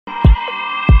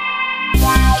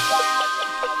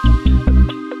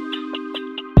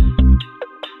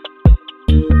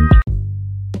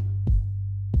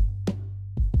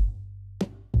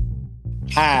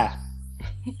Hi.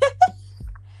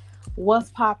 What's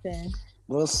poppin'?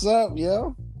 What's up,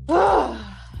 yo?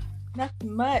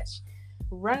 Nothing much.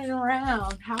 Running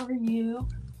around. How are you?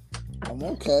 I'm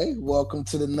okay. Welcome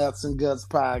to the Nuts and Guts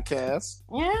podcast.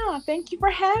 Yeah, thank you for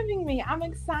having me. I'm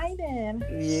excited.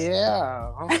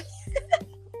 Yeah.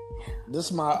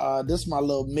 This my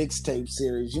little mixtape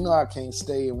series. You know I can't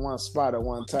stay in one spot at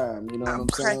one time. You know what I'm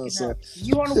saying? So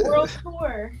you on a world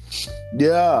tour?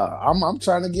 Yeah, I'm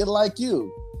trying to get like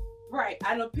you. Right.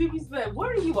 I know people's like, what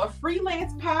are you, a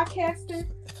freelance podcaster?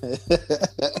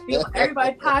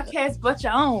 Everybody podcasts but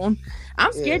your own.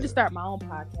 I'm scared to start my own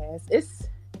podcast. It's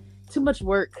too much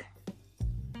work.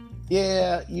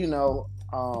 Yeah,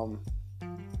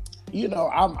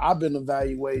 I've been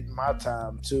evaluating my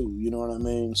time too. You know what I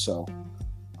mean? So,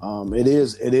 it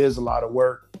is a lot of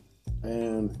work,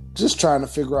 and just trying to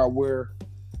figure out where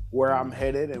I'm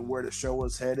headed and where the show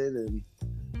is headed, and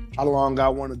how long I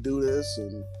want to do this,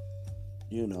 and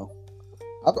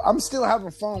I'm still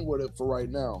having fun with it for right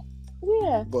now.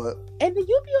 Yeah, but and then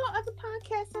you be on other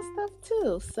podcasts and stuff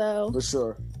too. So for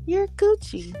sure, you're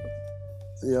Gucci.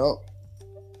 Yep.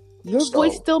 Your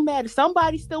voice still matters.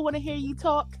 Somebody still want to hear you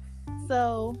talk.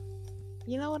 So,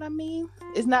 you know what I mean?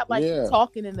 It's not like you're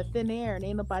talking in the thin air and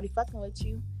ain't nobody fucking with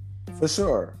you. For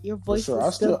sure. Your voice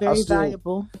is still very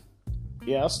valuable.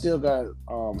 Yeah, I still got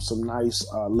some nice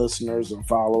listeners and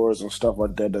followers and stuff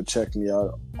like that check me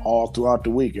out all throughout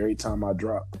the week every time I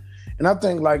drop. And I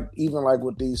think even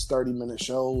with these 30-minute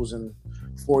shows and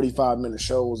 45-minute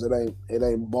shows, it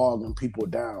ain't bogging people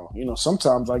down.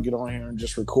 Sometimes I get on here and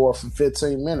just record for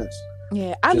 15 minutes.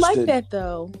 Yeah, I like that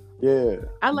though. Yeah,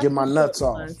 I like get my nuts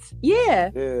off. Yeah,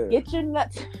 get your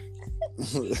nuts.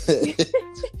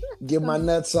 Get my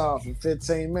nuts off in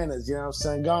 15 minutes. You know what I'm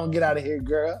saying? Go on, get out of here,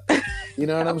 girl. You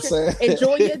know what I'm saying?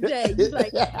 Enjoy your day. You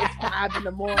like it's 5 in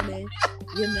the morning.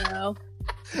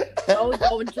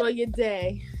 Go enjoy your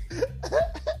day.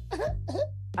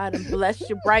 I done blessed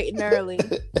you bright and early.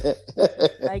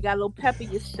 Now you got a little pep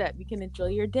in your step. You can enjoy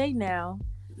your day now.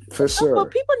 For sure.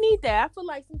 But people need that. I feel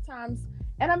like sometimes,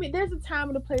 and I mean, there's a time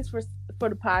and a place for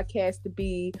the podcast to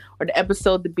be, or the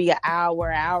episode to be an hour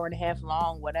and a half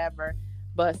long, whatever.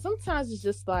 But sometimes it's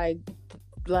just like,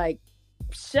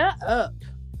 shut up.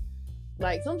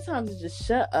 Like sometimes it's just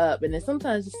shut up, and then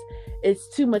sometimes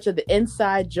it's too much of the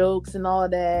inside jokes and all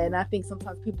that. And I think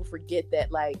sometimes people forget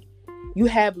that, like, you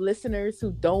have listeners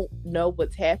who don't know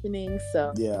what's happening.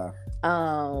 So yeah,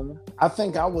 I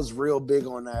think I was real big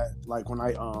on that. Like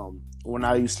when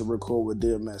I used to record with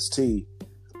DMST,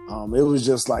 it was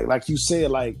just like you said,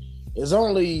 like there's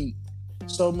only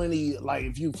so many. Like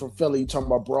if you from Philly, you talking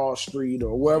about Broad Street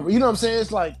or wherever, you know what I'm saying?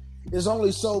 It's like there's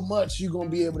only so much you're gonna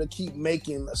be able to keep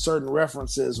making certain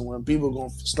references when people are gonna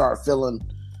start feeling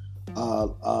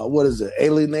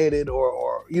alienated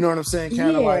or you know what I'm saying?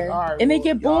 Kind of like, all right. And they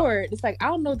get bored. It's like, I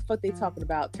don't know what the fuck they talking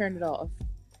about. Turn it off.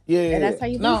 Yeah. And that's how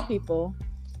you lose people.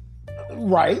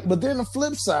 Right. But then the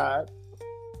flip side,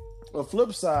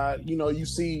 you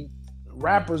see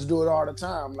rappers do it all the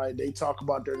time. Like they talk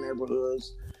about their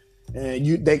neighborhoods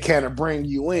and they kind of bring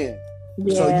you in.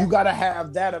 Yeah. So you got to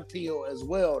have that appeal as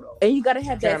well, though. And you got to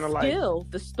have that skill,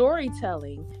 the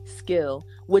storytelling skill,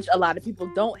 which a lot of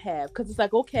people don't have. Because it's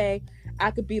like, okay,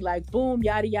 I could be like, boom,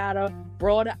 yada, yada,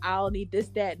 broader Alney, this,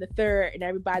 that, and the third. And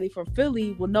everybody from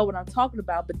Philly will know what I'm talking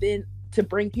about. But then to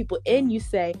bring people in, you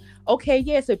say, okay,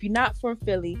 yeah, so if you're not from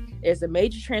Philly, there's a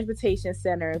major transportation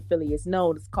center in Philly. It's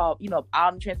known. It's called,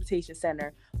 Alney Transportation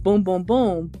Center. Boom, boom,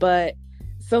 boom. But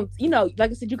so,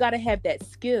 like I said, you got to have that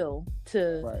skill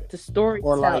to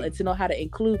storytell and to know how to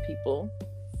include people.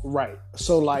 Right.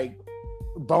 So like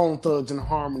Bone Thugs and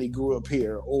Harmony grew up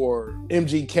here, or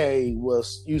MGK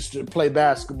used to play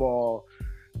basketball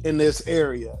in this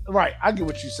area. Right. I get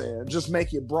what you're saying. Just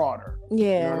make it broader. Yeah.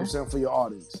 You know what I'm saying? For your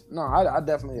audience. No, I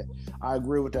definitely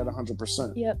agree with that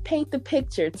 100%. Yeah. Paint the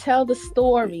picture. Tell the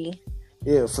story.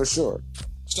 Yeah, for sure.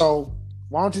 So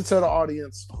why don't you tell the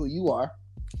audience who you are?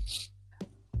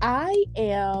 I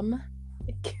am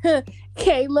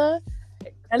Kayla.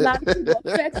 A lot of people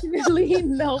affectionately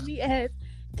know me as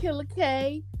Killer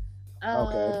K.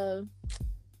 Okay.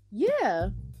 Yeah.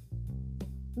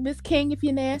 Miss King, if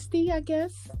you're nasty, I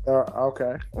guess.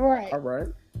 Okay. Right. All right.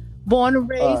 Born and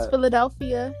raised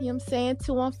Philadelphia. You know what I'm saying?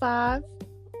 215.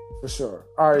 For sure.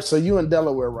 All right. So you in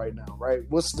Delaware right now, right?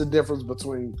 What's the difference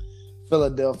between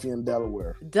Philadelphia and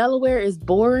Delaware? Delaware is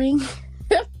boring.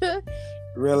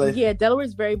 Really? Yeah, Delaware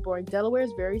is very boring. Delaware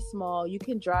is very small. You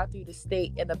can drive through the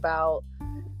state in about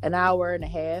an hour and a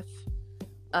half.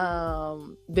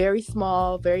 Very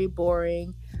small, very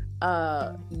boring.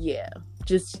 Yeah,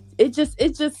 it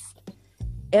just,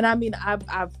 and I mean,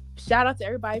 I've shout out to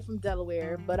everybody from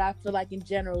Delaware, but I feel like in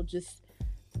general, just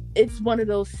it's one of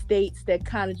those states that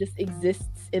kind of just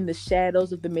exists in the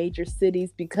shadows of the major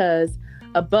cities, because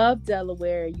above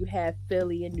Delaware you have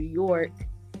Philly and New York,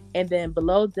 and then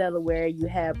below Delaware you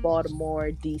have Baltimore,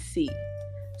 DC.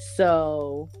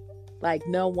 So like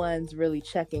no one's really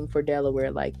checking for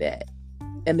Delaware like that.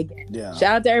 And again, shout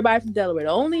out to everybody from Delaware.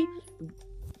 The only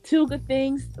two good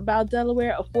things about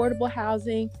Delaware: affordable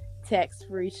housing,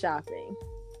 tax-free shopping.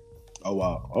 Oh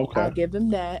wow, okay. I'll give them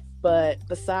that. But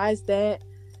besides that,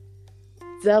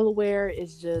 Delaware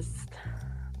is just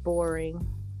boring,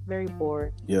 very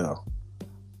boring. Yeah.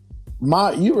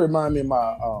 You remind me of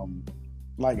my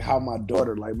like how my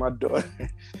daughter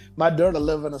my daughter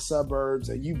live in the suburbs,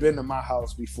 and you've been to my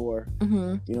house before. Mm-hmm. You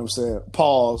know what I'm saying?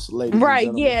 Pause, ladies.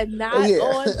 Right? Yeah, not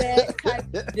on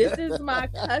that. This is my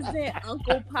cousin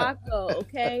Uncle Paco.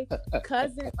 Okay,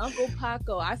 cousin Uncle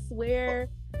Paco. I swear,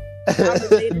 I'm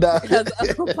related to cousin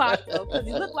Uncle Paco because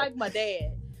he looked like my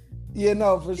dad. Yeah,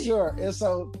 no, for sure. And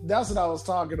so that's what I was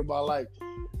talking about. Like,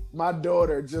 my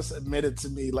daughter just admitted to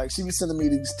me, like, she was sending me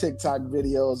these TikTok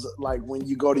videos, like when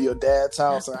you go to your dad's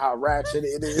house and how ratchet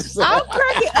it is. I'm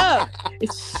cracking up.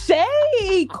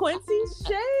 Shade, Quincy,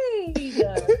 shade.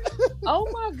 Oh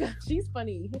my God, she's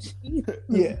funny.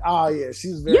 Yeah, oh yeah,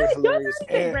 she's very hilarious. Y'all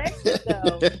not even ratchet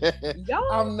though.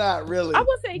 I'm not really. I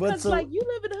would say because like you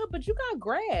live in the hood, but you got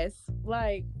grass.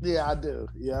 Like, yeah, I do.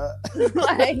 Yeah.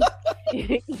 Like,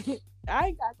 I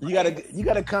ain't got. You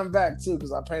gotta come back too,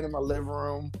 because I painted my living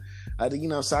room.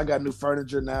 So I got new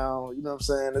furniture now. You know what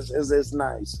I'm saying? It's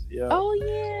nice. Yeah. Oh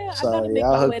yeah, so, I gotta make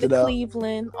my way to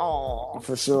Cleveland. Oh,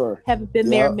 for sure. Haven't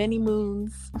been there many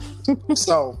moons.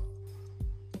 So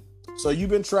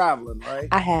you've been traveling, right?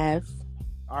 I have.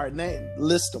 All right,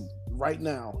 list them right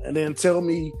now, and then tell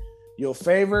me your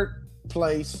favorite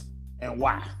place and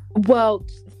why. Well,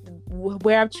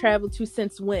 where I've traveled to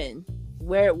since when?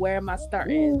 Where am I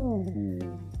starting?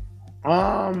 Ooh.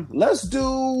 Let's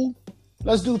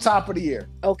do top of the year.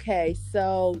 Okay,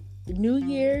 so New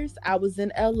Year's, I was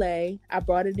in LA. I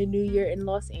brought in the New Year in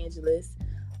Los Angeles.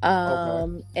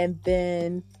 Okay. And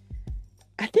then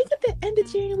I think at the end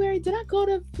of January, did I go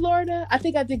to Florida? I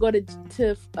think I did go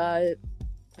to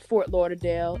Fort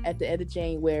Lauderdale at the end of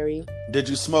January. Did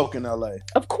you smoke in LA?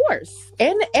 Of course.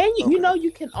 And you know,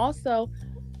 you can also,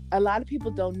 a lot of people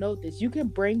don't know this, you can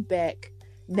bring back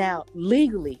now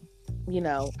legally, you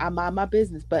know, I mind my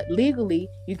business, but legally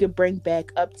you can bring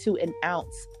back up to an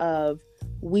ounce of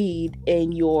weed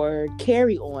in your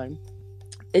carry-on.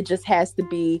 It just has to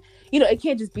be, you know, it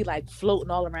can't just be like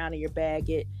floating all around in your bag.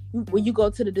 When you go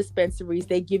to the dispensaries,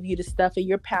 they give you the stuff in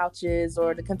your pouches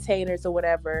or the containers or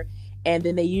whatever, and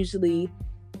then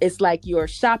it's like your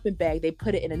shopping bag. They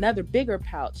put it in another bigger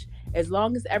pouch. As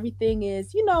long as everything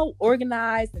is, you know,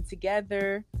 organized and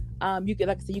together, you could,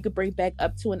 like I said, you could bring back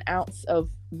up to an ounce of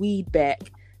weed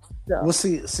back. So. Well,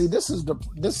 see, this is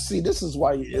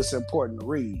why it's important to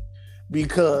read,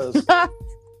 because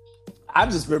I've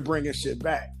just been bringing shit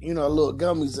back, you know, little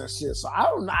gummies and shit. So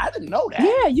I didn't know that.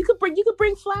 Yeah, you could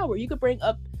bring flour. You could bring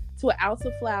up to an ounce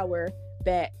of flour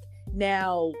back.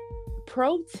 Now,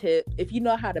 pro tip: if you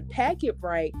know how to pack it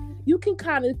right, you can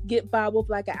kind of get by with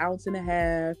like an ounce and a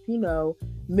half, you know,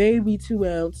 maybe 2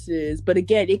 ounces. But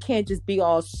again, it can't just be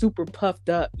all super puffed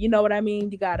up. You know what I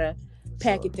mean? You gotta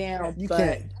pack it down.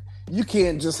 You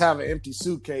can't just have an empty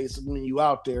suitcase when you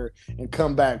out there and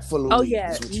come back full of weed.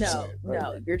 Yeah,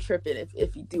 no, you're tripping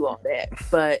if you do all that.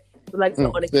 But like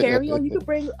so on a carry-on, you can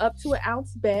bring up to an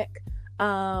ounce back.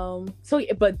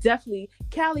 But definitely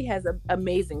Cali has an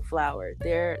amazing flour.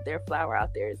 Their flour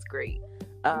out there is great.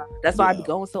 That's why I be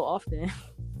going so often.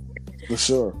 For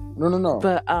sure. No.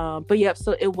 But yep.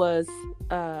 So it was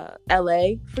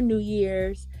LA for New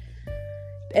Year's.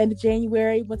 End of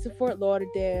January, went to Fort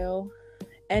Lauderdale.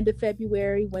 End of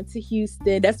February, went to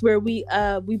Houston. That's where we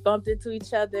bumped into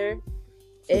each other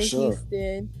in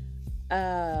Houston.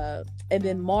 And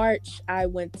then March, I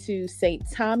went to St.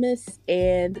 Thomas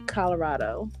and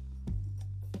Colorado.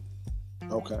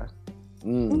 Okay.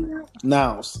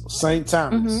 Now, St.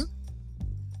 Thomas.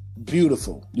 Mm-hmm.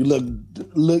 Beautiful. You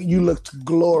looked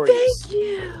glorious. Thank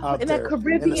you. And that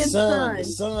Caribbean sun. The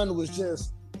sun was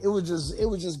just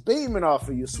beaming off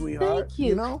of you, sweetheart. Thank you.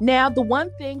 You know? Now, the one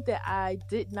thing that I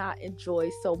did not enjoy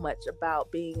so much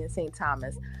about being in St.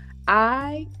 Thomas,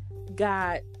 I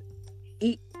got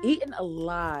eaten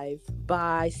alive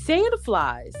by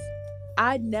sandflies.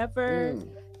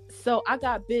 So I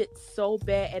got bit so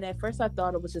bad, and at first I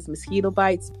thought it was just mosquito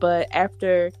bites, but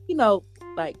after, you know,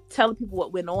 like telling people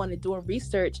what went on and doing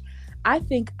research, I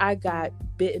think I got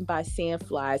bitten by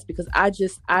sandflies because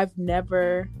I've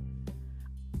never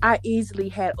I easily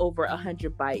had over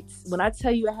 100 bites. When I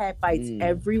tell you I had bites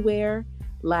everywhere,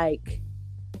 like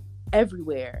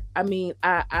everywhere. I mean,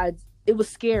 I it was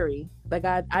scary. Like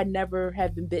I never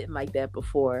had been bitten like that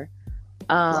before.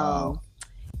 Wow.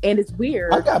 And it's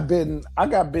weird. I got bitten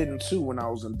too when I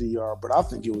was in DR, but I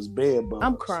think it was bed bugs.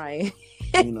 I'm crying.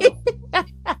 You know.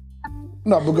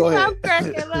 No, but go ahead. I'm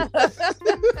cracking up.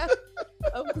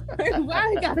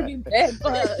 Why it gotta be bed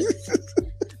bugs?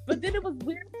 But then it was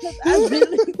weird because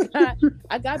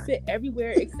I got bit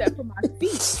everywhere except for my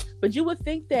feet. But you would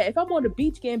think that if I'm on the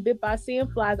beach getting bit by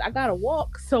sandflies, I gotta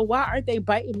walk. So why aren't they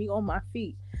biting me on my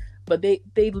feet? But they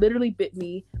literally bit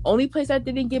me. Only place I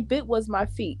didn't get bit was my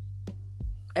feet.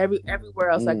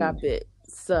 Everywhere else I got bit.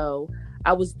 So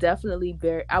I was definitely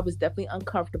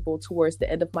uncomfortable towards the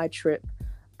end of my trip.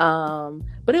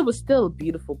 But it was still a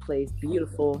beautiful place.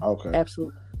 Beautiful. Okay.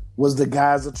 Absolutely. Was the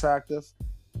guys attractive?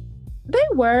 They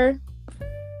were.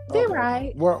 They're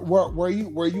right. Were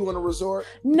you in a resort?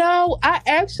 No, I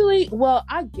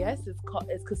guess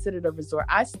it's considered a resort.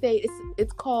 I stayed.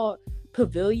 It's called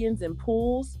Pavilions and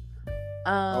Pools.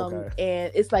 And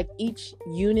it's like each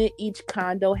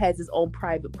condo has its own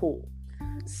private pool.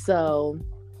 So.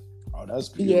 Oh, that's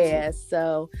beautiful. Yeah.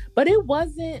 So, but it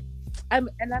wasn't.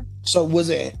 So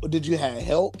did you have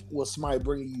help? Was somebody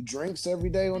bringing you drinks every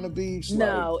day on the beach?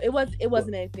 No, it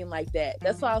wasn't anything like that.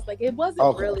 That's why I was like, it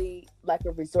wasn't really like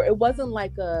a resort. It wasn't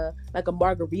like a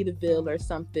Margaritaville or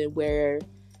something where,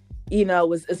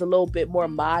 it's a little bit more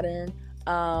modern.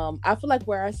 I feel like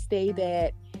where I stayed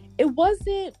at, it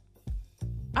wasn't.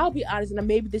 I'll be honest, and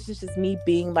maybe this is just me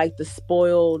being like the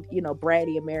spoiled,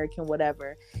 bratty American,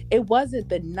 whatever. It wasn't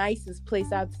the nicest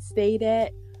place I've stayed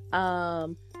at.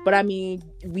 But I mean,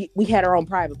 we had our own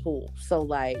private pool, so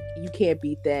like you can't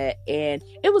beat that. And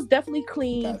it was definitely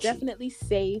clean, definitely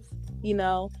safe.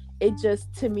 It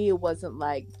just, to me, it wasn't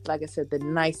like I said, the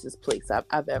nicest place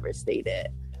I've ever stayed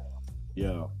at.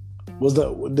 Yeah.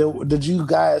 Did you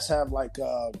guys have like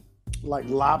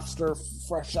lobster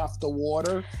fresh off the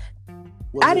water?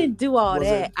 I didn't do all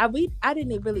that. I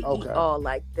didn't really eat all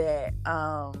like that.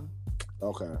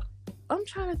 Okay. I'm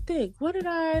trying to think.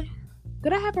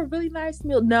 Did I have a really nice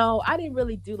meal? No, I didn't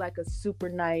really do like a super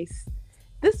nice.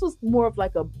 This was more of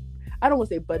like I don't want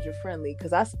to say budget friendly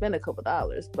because I spent a couple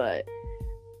dollars, but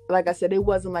like I said, it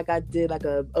wasn't like I did like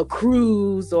a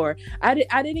cruise, or I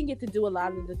didn't get to do a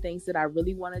lot of the things that I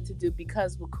really wanted to do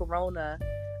because with Corona,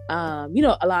 a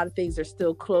lot of things are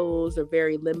still closed or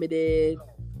very limited.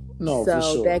 No, so for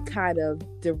sure. That kind of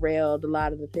derailed a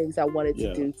lot of the things I wanted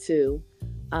to do too.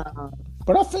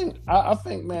 But I think,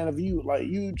 man, if you like,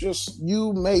 you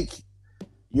make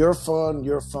your fun.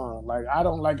 Like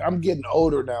I'm getting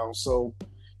older now, so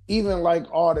even like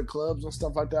all the clubs and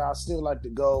stuff like that, I still like to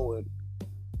go and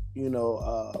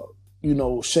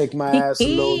shake my ass a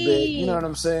little bit. You know what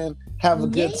I'm saying? Have a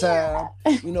good time.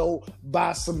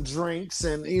 Buy some drinks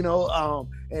and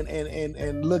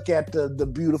and look at the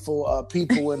beautiful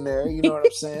people in there. You know what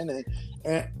I'm saying?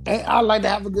 And I like to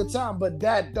have a good time, but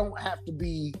that don't have to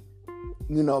be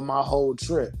my whole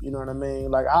trip. You know what I mean?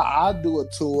 Like I do a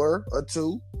tour or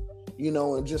two,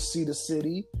 and just see the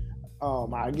city.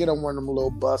 I get on one of them little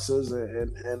buses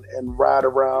and ride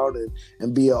around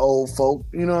and be an old folk,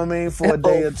 you know what I mean, for a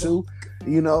day or two,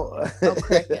 I'm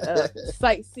cracking up.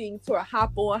 Sightseeing tour,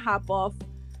 hop on, hop off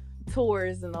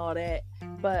tours and all that.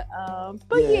 But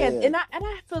yeah, and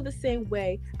I feel the same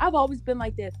way. I've always been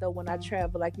like that though when I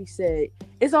travel. Like you said,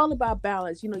 it's all about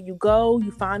balance. You go, you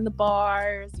find the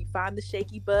bars, you find the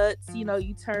shaky butts,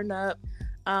 you turn up.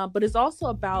 But it's also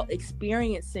about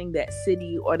experiencing that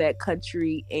city or that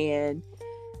country and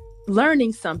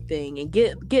learning something and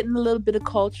getting a little bit of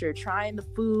culture, trying the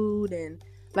food, and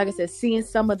like I said, seeing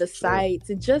some of the sights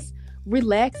and just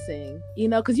relaxing,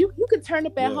 because you can turn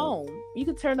up at home. You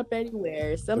can turn up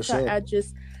anywhere.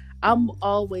 Sometimes I'm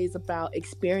always about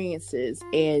experiences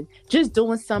and just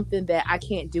doing something that I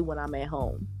can't do when I'm at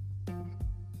home.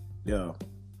 Yeah.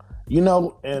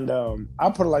 And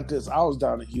I'll put it like this. I was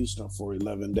down in Houston for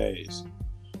 11 days.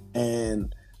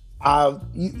 And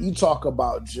you talk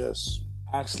about just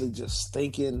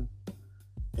thinking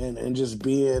and just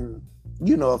being,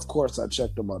 of course I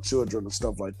checked on my children and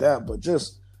stuff like that, but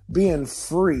just being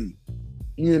free,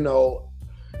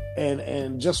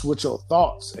 and just with your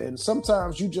thoughts. And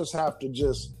sometimes you just have to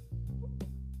just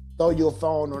throw your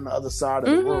phone on the other side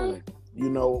of the room.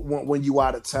 When you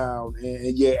out of town,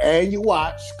 and you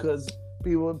watch, because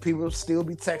people still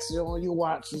be texting you on your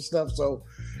watch and stuff. So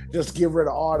just get rid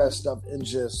of all that stuff and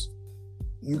just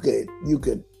you could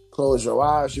close your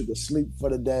eyes, you could sleep for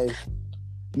the day,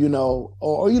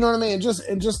 or you know what I mean,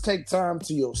 and just take time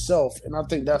to yourself. And I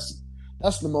think that's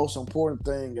that's the most important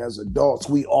thing as adults.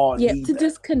 We all need to that.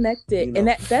 just connect it. You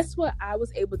know? And that's what I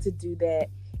was able to do that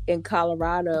in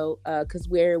Colorado, because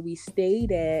where we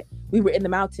stayed at, we were in the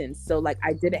mountains, so like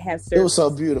I didn't have service. It was so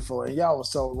beautiful, and y'all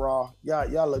was so raw.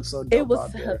 Y'all look so dope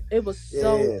out there. It was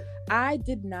so. I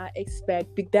did not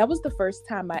expect. That was the first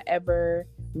time I ever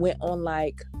went on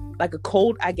like a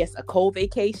cold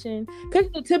vacation. Because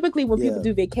typically when people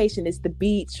do vacation, it's the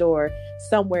beach or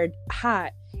somewhere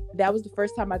hot. That was the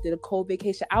first time I did a cold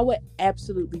vacation. I would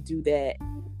absolutely do that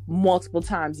multiple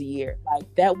times a year. Like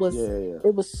that was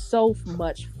it was so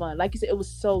much fun. Like you said, it was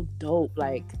so dope.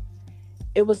 Like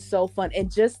it was so fun. And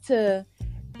just to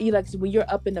like when you're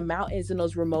up in the mountains in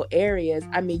those remote areas,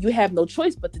 I mean, you have no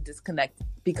choice but to disconnect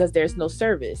because there's no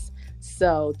service.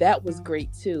 So that was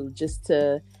great too, just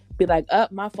to be like,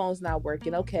 my phone's not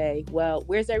working. Okay, well,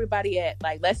 where's everybody at?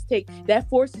 Like, that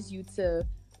forces you to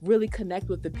really connect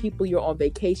with the people you're on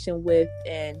vacation with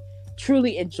and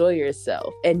truly enjoy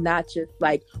yourself, and not just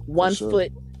like one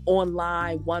foot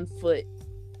online, 1 foot,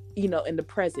 in the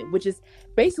present, which is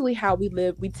basically how we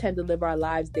tend to live our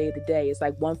lives day to day. It's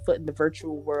like 1 foot in the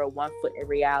virtual world, 1 foot in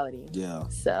reality. Yeah.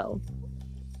 So.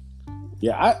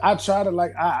 Yeah, I try to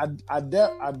like, I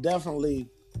definitely,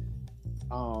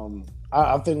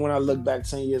 I think when I look back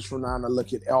 10 years from now and I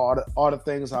look at all the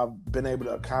things I've been able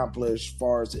to accomplish as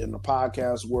far as in the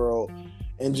podcast world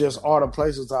and just all the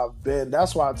places I've been,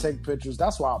 that's why I take pictures.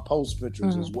 That's why I post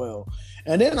pictures as well.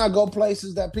 And then I go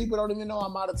places that people don't even know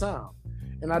I'm out of town.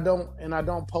 And I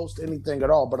don't post anything at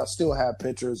all, but I still have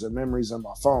pictures and memories on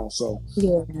my phone. So, I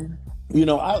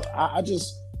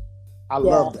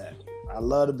love that. I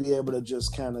love to be able to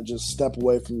just kind of just step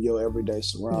away from your everyday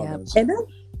surroundings. Yeah. And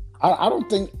I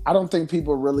don't think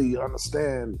people really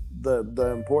understand the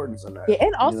importance of that. Yeah,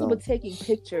 and also with taking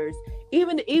pictures,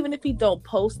 even if you don't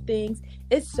post things,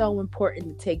 it's so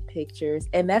important to take pictures.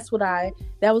 And that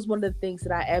was one of the things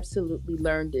that I absolutely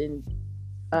learned in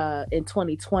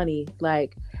 2020,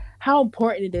 like how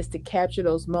important it is to capture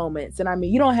those moments. And I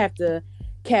mean, you don't have to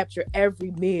capture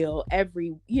every meal,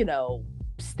 every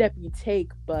step you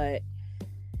take, but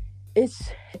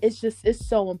it's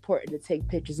so important to take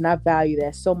pictures, and I value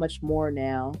that so much more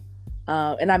now.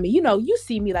 And I mean, you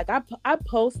see me, like I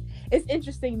post. It's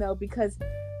interesting though, because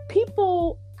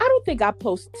people, I don't think I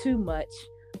post too much.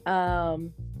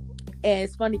 And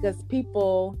it's funny because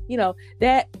people,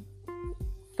 that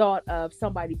thought of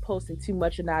somebody posting too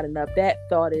much or not enough, that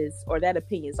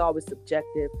opinion is always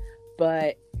subjective.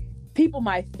 But people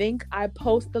might think I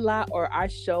post a lot or I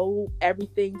show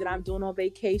everything that I'm doing on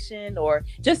vacation or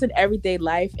just in everyday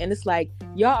life. And it's like,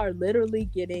 y'all are literally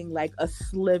getting like a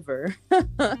sliver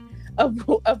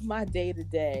of my day to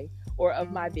day or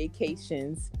of my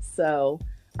vacations. So,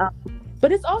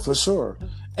 but it's also for sure.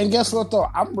 And guess what though?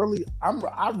 I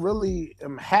really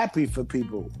am happy for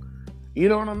people. You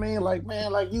know what I mean? Like,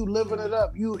 man, like you living it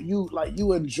up. You like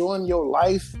you enjoying your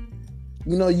life.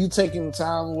 You taking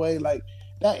time away like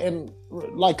that, and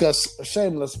like a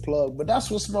shameless plug, but that's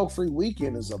what Smoke Free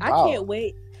Weekend is about. I can't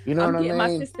wait. You know what I mean?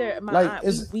 My sister, my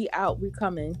aunt, we out. We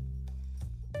coming.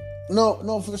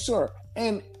 No, for sure.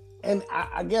 And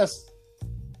I guess,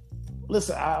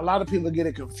 listen, a lot of people get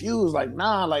it confused. Like,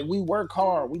 nah, like we work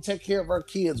hard, we take care of our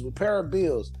kids, we pay our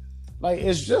bills. Like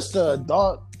it's just an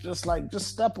adult. Just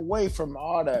step away from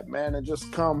all that, man, and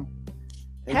just come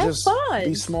and have just fun.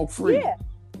 Be smoke free.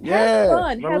 Have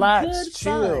fun. Relax, have good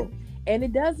chill. Fun. And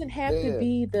it doesn't have to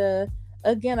be like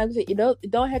I said, it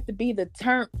don't have to be the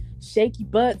turn, shaky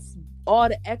butts, all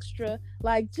the extra.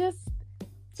 Like just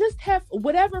have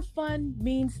whatever fun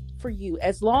means for you,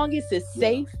 as long as it's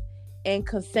safe and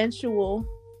consensual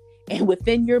and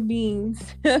within your means,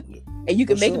 and you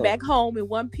can make it back home in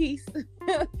one piece.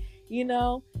 Just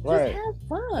have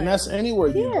fun. And that's anywhere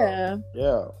you go.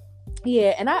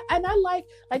 Yeah. And I like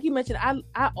you mentioned,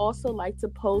 I also like to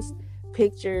post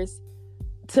pictures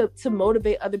to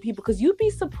motivate other people, because you'd be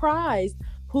surprised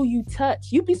who you touch.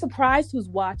 You'd be surprised who's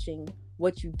watching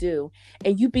what you do,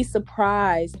 and you'd be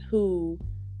surprised who's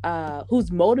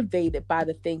motivated by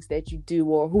the things that you do,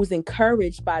 or who's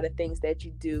encouraged by the things that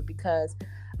you do. Because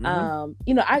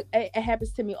it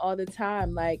happens to me all the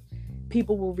time. Like,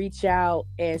 people will reach out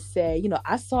and say,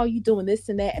 I saw you doing this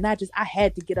and that, and I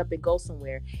had to get up and go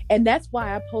somewhere. And that's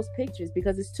why I post pictures,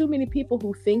 because it's too many people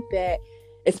who think that,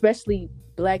 especially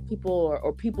Black people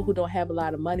or people who don't have a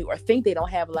lot of money, or think they don't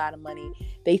have a lot of money,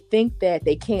 they think that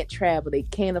they can't travel, they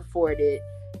can't afford it,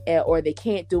 or they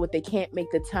can't do it, they can't make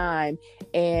the time.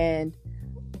 And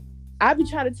I've been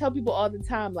trying to tell people all the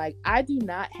time, like, I do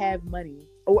not have money.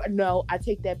 Or no, I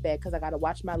take that back, because I got to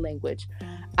watch my language.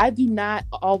 I do not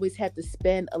always have to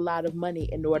spend a lot of money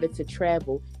in order to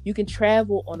travel. You can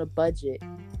travel on a budget.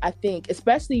 I think,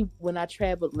 especially when I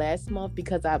traveled last month,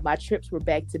 because my trips were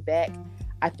back to back.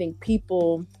 I think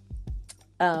people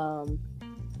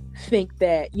think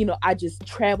that, I just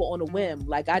travel on a whim.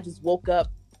 Like, I just woke up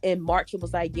in March and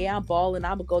was like, yeah, I'm balling,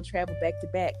 I'm gonna go travel back to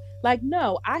back. Like,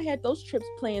 no, I had those trips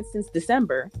planned since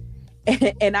December.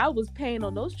 And I was paying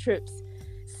on those trips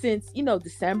since,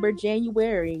 December,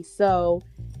 January. So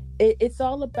it's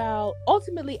all about,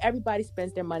 ultimately, everybody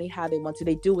spends their money how they want to.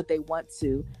 They do what they want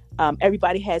to.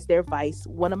 Everybody has their vice.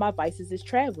 One of my vices is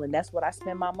traveling. That's what I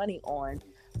spend my money on.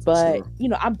 But,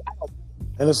 Sure. I don't.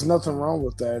 And there's nothing wrong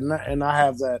with that. And I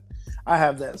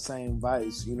have that same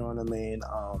vice, you know what I mean?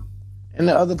 And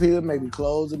the other people, it may be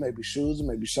clothes, it may be shoes, it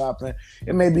may be shopping,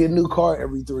 it may be a new car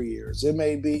every 3 years. It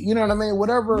may be, you know what I mean?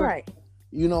 Whatever, Right.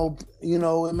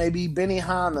 It may be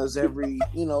Benihana's every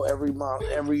month,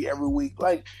 every week.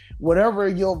 Like, whatever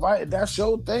your vice, that's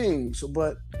your thing. So,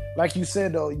 but like you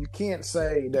said, though, you can't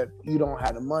say that you don't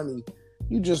have the money.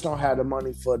 You just don't have the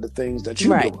money for the things that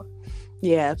you're Right. doing.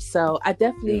 Yeah. So I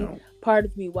definitely, part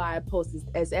of me why I post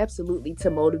is absolutely to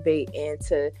motivate and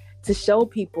to show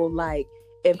people, like,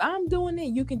 if I'm doing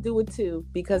it, you can do it too,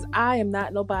 because I am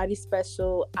not nobody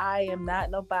special. I am not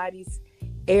nobody's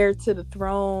heir to the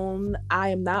throne. I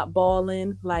am not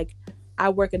balling. Like, I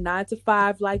work a 9 to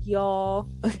 5 like y'all.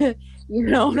 You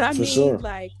know what I mean? Sure.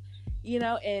 Like,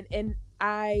 and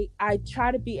I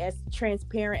try to be as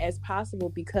transparent as possible,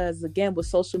 because, again, with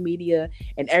social media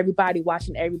and everybody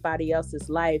watching everybody else's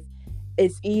life,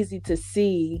 it's easy to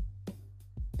see,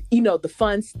 the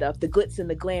fun stuff, the glitz and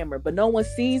the glamour, but no one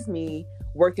sees me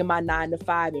working my 9 to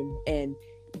 5 and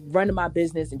running my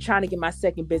business and trying to get my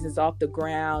second business off the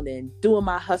ground and doing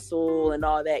my hustle and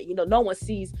all that. No one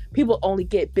sees, people only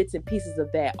get bits and pieces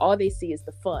of that. All they see is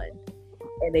the fun,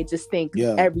 and they just think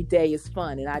every day is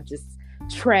fun. And I just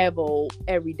travel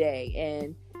every day.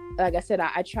 And like I said,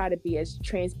 I try to be as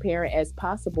transparent as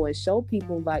possible and show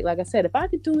people, like I said, if I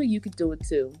could do it, you could do it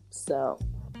too. So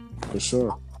for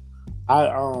sure. I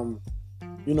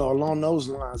along those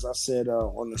lines, I said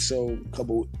on the show a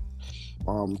couple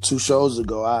 2 shows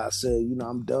ago, I said,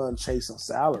 I'm done chasing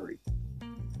salary.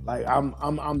 Like,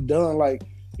 I'm done. Like,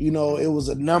 it was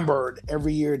a number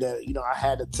every year that I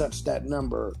had to touch that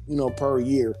number per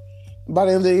year. By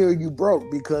the end of the year, you broke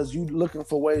because you looking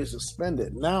for ways to spend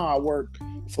it. Now I work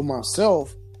for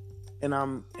myself, and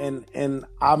I'm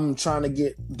trying to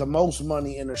get the most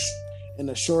money in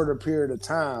a shorter period of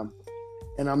time,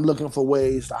 and I'm looking for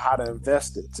ways to how to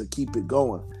invest it to keep it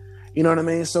going. You know what I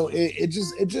mean? So it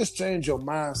just changed your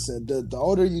mindset. The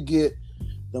older you get,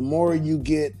 the more you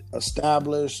get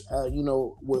established,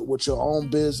 with your own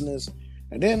business,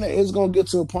 and then it's gonna get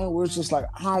to a point where it's just like,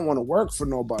 I don't want to work for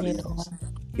nobody else.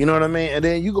 You know what I mean? And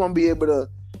then you're gonna be able to,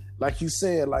 like you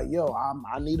said, like, yo,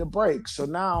 I need a break. So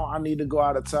now I need to go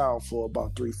out of town for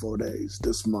about 3-4 days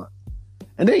this month.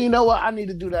 And then, you know what? I need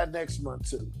to do that next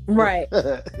month too. Right.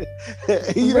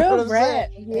 Real rap.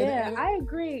 Yeah, I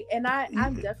agree. And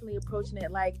I'm definitely approaching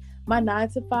it like my 9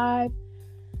 to 5.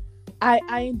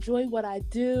 I enjoy what I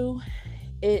do.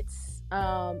 It's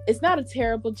not a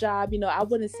terrible job. I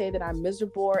wouldn't say that I'm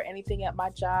miserable or anything at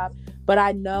my job, but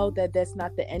I know that that's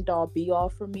not the end all be all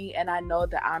for me. And I know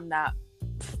that I'm not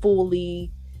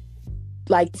fully,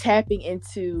 like, tapping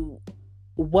into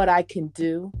what I can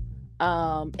do.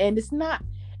 And it's not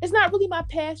really my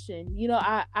passion.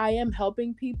 I am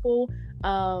helping people.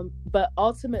 But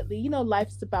ultimately, life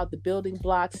is about the building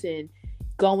blocks and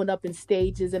going up in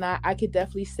stages. And I could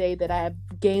definitely say that I have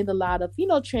gained a lot of,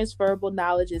 transferable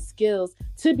knowledge and skills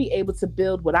to be able to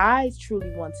build what I truly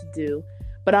want to do.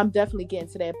 But I'm definitely getting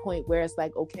to that point where it's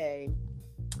like, okay,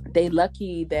 they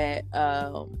lucky that,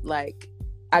 like,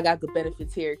 I got good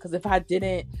benefits here. Because if I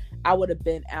didn't, I would have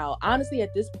been out. Honestly,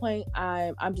 at this point,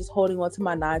 I'm just holding on to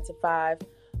my 9 to 5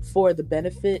 for the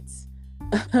benefits.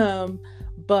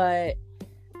 But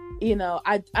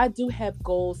I do have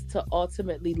goals to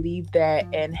ultimately leave that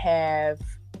and have,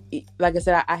 like I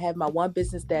said, I have my one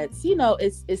business that's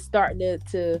it's starting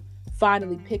to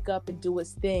finally pick up and do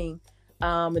its thing.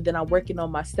 And then I'm working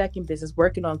on my second business,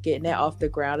 working on getting that off the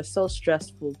ground. It's so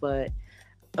stressful, but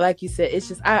like you said, it's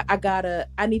just I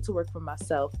need to work for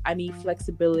myself. I need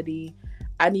flexibility.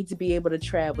 I need to be able to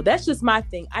travel. That's just my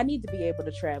thing. I need to be able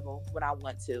to travel when I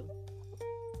want to.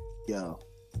 Yeah.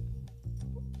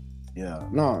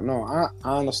 No,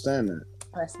 I understand that.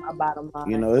 That's my bottom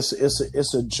line.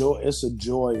 It's a joy. It's a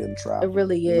joy in travel. It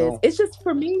really is. It's just,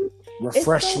 for me,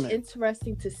 refreshment. It's so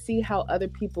interesting to see how other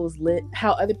people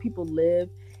live,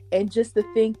 and just to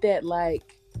think that,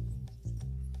 like,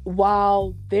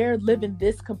 while they're living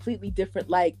this completely different,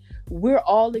 like we're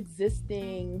all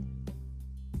existing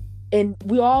and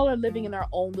we all are living in our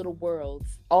own little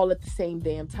worlds all at the same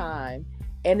damn time.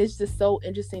 And it's just so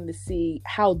interesting to see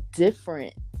how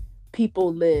different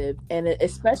people live, and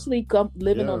especially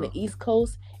living on the East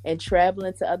Coast and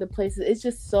traveling to other places. It's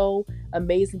just so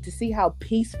amazing to see how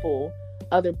peaceful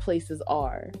other places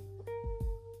are.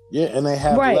 Yeah, and they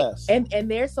have less.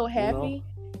 And they're so happy,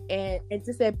 and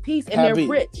just at peace, and they're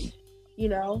rich, you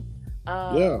know.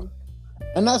 And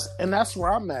that's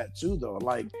where I'm at too, though.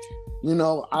 Like,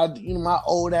 my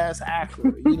old ass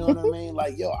Acura, you know what I mean?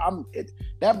 Like,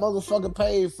 that motherfucker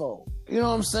paid for. You know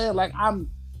what I'm saying? Like, I'm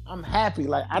happy.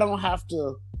 Like, I don't have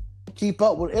to keep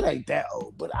up with it. Ain't that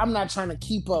old, but I'm not trying to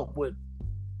keep up with,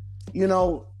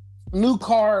 new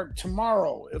car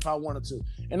tomorrow if I wanted to.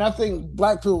 And I think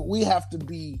black people, we have to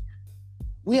be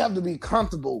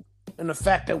comfortable in the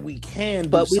fact that we can,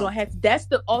 but we don't have to. That's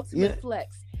the ultimate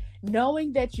flex.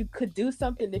 Knowing that you could do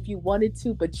something if you wanted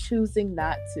to, but choosing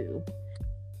not to.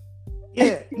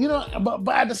 Yeah,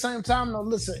 but at the same time, though,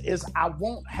 listen, I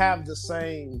won't have the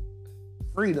same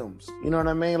freedoms. You know what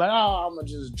I mean? Like, I'm gonna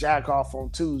just jack off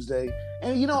on Tuesday,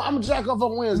 and I'm gonna jack off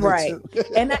on Wednesday, right? Too.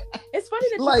 And it's funny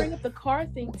that you bring up the car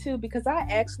thing too, because I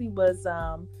actually was.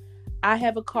 I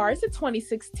have a car. It's a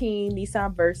 2016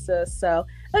 Nissan Versa, so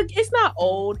it's not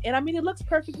old, and I mean it looks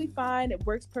perfectly fine. It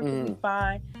works perfectly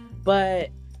fine,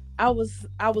 but I was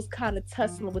kind of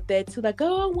tussling with that too, like,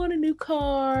 I want a new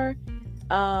car,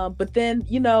 but then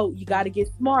you got to get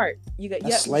smart.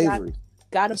 Slavery.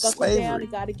 Got to buckle down. You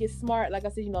got to get smart. Like I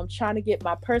said, I'm trying to get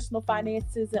my personal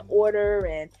finances in order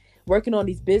and working on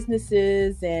these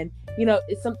businesses, and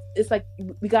it's like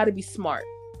we got to be smart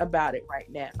about it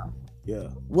right now. Yeah.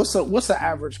 What's the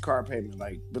average car payment,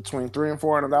 like between $300 and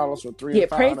 $400 or $300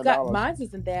 and $500? Praise God, mine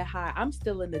isn't that high. I'm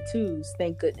still in the twos,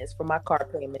 thank goodness, for my car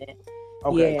payment.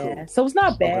 Okay, yeah, cool. So it's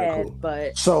not bad,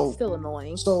 but still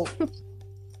annoying. So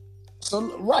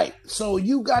right. So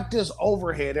you got this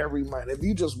overhead every month. If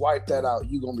you just wipe that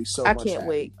out, you're gonna be so much can't happy.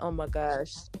 wait. Oh my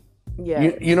gosh.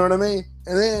 Yeah. You know what I mean?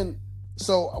 And then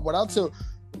what I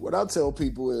tell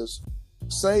people is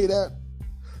say that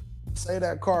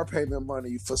car payment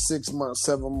money for 6 months,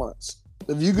 7 months.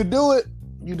 If you could do it,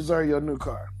 you deserve your new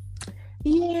car.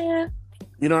 Yeah.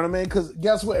 You know what I mean? Because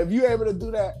guess what? If you're able to do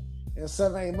that in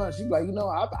 7-8 months, you're like,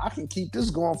 I can keep this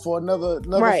going for another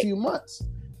few months.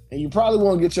 And you probably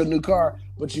won't get your new car,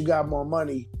 but you got more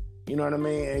money. You know what I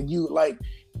mean? And you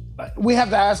we have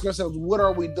to ask ourselves, what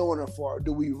are we doing it for?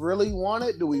 Do we really want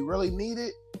it? Do we really need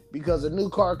it? Because a new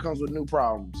car comes with new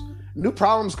problems. New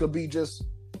problems could be just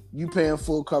you paying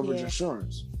full coverage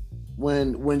insurance.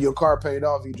 When your car paid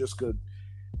off, you just could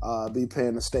be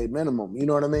paying the state minimum. You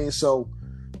know what I mean? So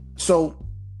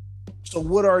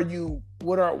what are you?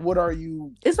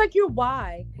 It's like your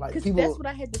why. Because people, that's what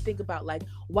I had to think about. Like,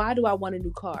 why do I want a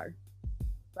new car?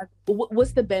 Like,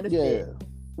 what's the benefit? Yeah.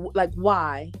 Like,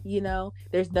 why?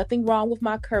 There's nothing wrong with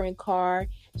my current car.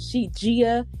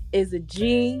 Gia is a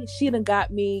G. She done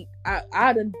got me.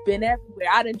 I done been everywhere.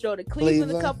 I done drove to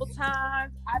Cleveland a couple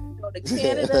times. I done drove to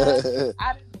Canada.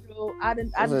 I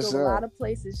done drove a lot of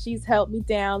places. She's helped me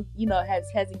down.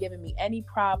 Hasn't given me any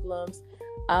problems.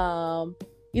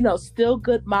 Still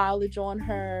good mileage on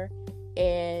her,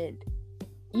 and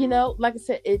like I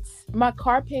said, it's my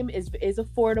car payment is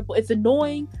affordable. It's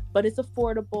annoying, but it's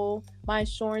affordable. My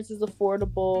insurance is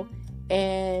affordable,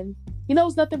 and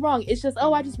there's nothing wrong. It's just,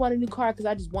 I just want a new car because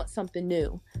I just want something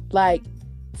new.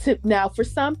 Now, for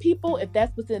some people, if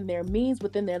that's within their means,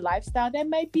 within their lifestyle, that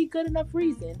might be good enough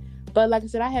reason. But like I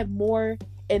said, I have more,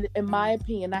 in my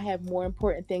opinion, I have more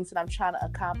important things that I'm trying to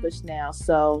accomplish now.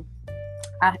 So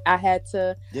I had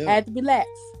to relax.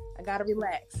 I gotta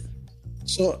relax.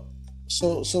 So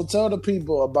tell the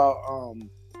people about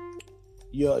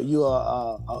you're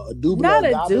a doula. Not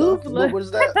a doula. What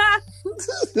is that?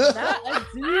 Not a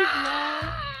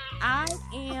doula. I'm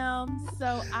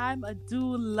a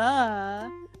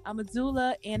doula. I'm a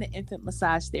doula and an infant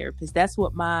massage therapist. That's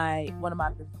what one of my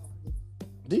business is.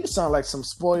 These sound like some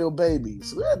spoiled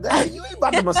babies. You ain't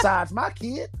about to massage my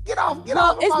kid. Get off it's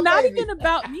my not baby. even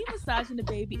about me massaging the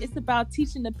baby. It's about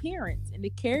teaching the parents and the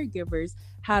caregivers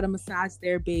how to massage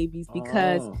their babies,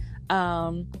 because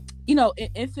in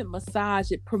infant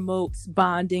massage, it promotes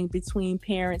bonding between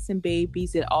parents and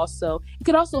babies. It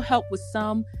could also help with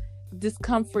some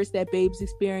discomforts that babies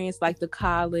experience, like the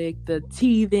colic, the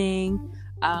teething.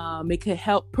 It can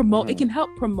help promote. It can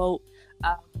help promote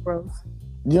growth.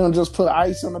 You don't just put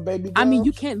ice on the baby gums? I mean,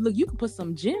 you can't look. You can put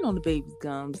some gin on the baby's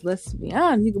gums. Let's be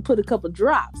honest. You can put a couple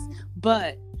drops,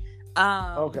 but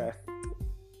okay.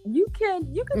 You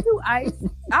can do ice.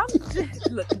 I'm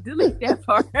just look, delete that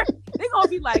part. They're gonna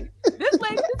be like, this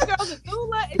girl's a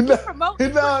doula and she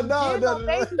promoting no.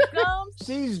 baby gums.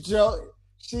 She's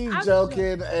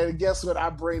joking, and guess what? I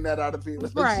bring that out of people.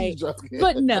 Right. She's joking.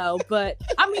 But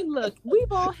I mean, look,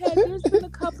 we've all had. There's been a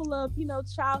couple of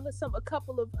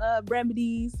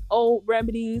remedies, old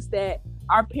remedies that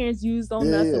our parents used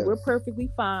on us, and we're perfectly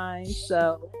fine.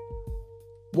 So.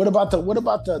 What about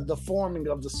the forming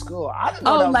of the skull? I didn't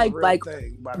know that was a real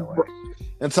thing, by the way.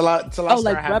 Until I started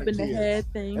like having rubbing kids. The head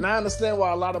thing. And I understand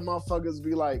why a lot of motherfuckers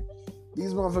be like,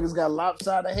 these motherfuckers got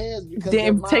lopsided heads because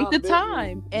didn't take the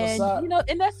time, and massage.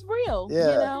 and that's real.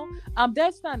 Yeah.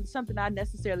 That's not something I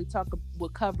necessarily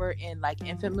would cover in like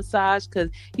infant massage, because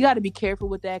you got to be careful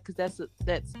with that, because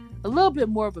that's a little bit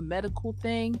more of a medical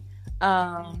thing.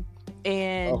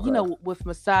 And with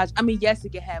massage, I mean, yes,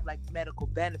 it can have like medical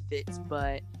benefits,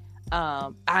 but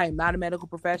I am not a medical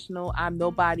professional. I'm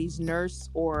nobody's nurse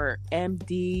or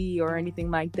MD or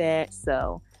anything like that.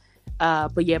 So,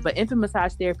 but infant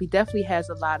massage therapy definitely has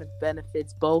a lot of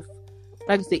benefits, both,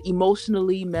 like I said,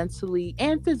 emotionally, mentally,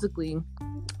 and physically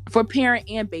for parent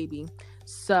and baby.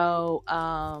 So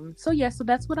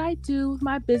that's what I do with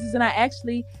my business. And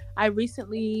I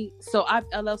recently, I've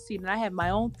LLC and I have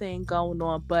my own thing going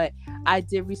on, but I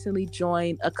did recently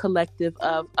join a collective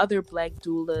of other Black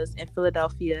doulas in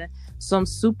Philadelphia. So I'm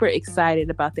super excited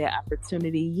about that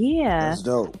opportunity. Yeah. That's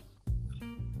dope.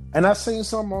 And I've seen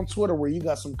something on Twitter where you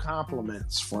got some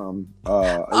compliments from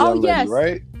a young lady,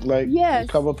 right? Like a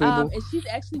couple of people. And she's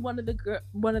actually one of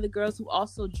the girls who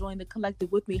also joined the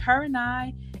collective with me. Her and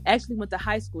I actually went to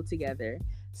high school together.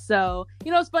 So,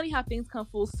 it's funny how things come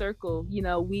full circle. We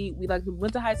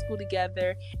went to high school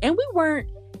together, and we weren't,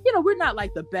 we're not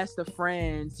like the best of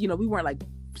friends. We weren't like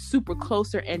super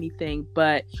close or anything,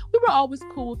 but we were always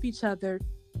cool with each other.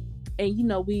 And,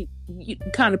 you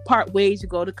kind of part ways, you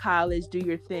go to college, do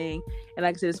your thing. And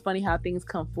like I said, it's funny how things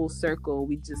come full circle.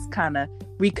 We just kind of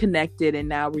reconnected, and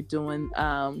now we're doing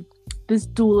this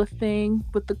doula thing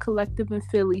with the collective in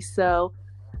Philly. So,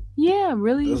 yeah, I'm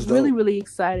really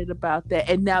excited about that.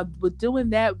 And now with doing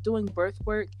birth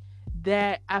work,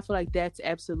 that I feel like that's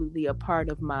absolutely a part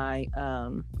of my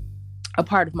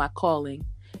calling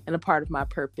and a part of my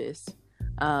purpose.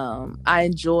 I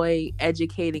enjoy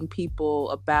educating people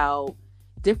about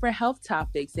different health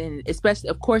topics, and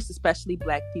especially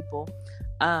Black people,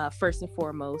 first and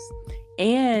foremost,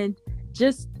 and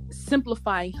just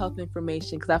simplifying health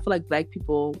information, because I feel like Black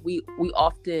people, we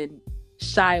often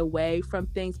shy away from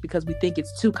things because we think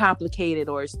it's too complicated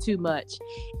or it's too much.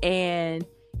 And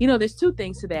there's two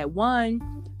things to that.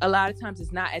 One, a lot of times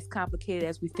it's not as complicated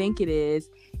as we think it is,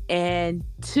 and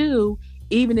two,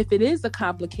 even if it is a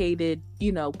complicated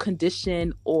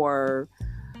condition or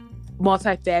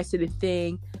multifaceted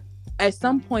thing, at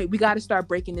some point we got to start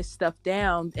breaking this stuff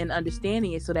down and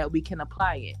understanding it so that we can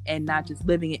apply it and not just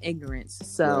living in ignorance.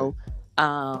 So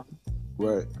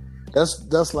right.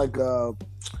 That's like a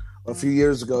few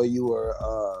years ago you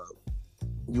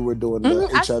were doing the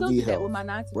I still do HIV that health with my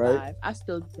 9 to 5. right? I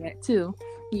still do that too.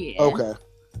 Yeah. Okay.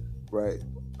 Right.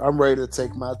 I'm ready to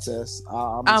take my test.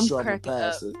 I'm sure I'm gonna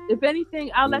pass it. If anything,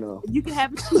 you can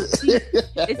have a cheat sheet.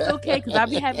 It's okay, because I'll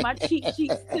be having my cheat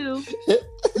sheets too.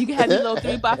 You can have your little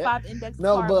 3x5 index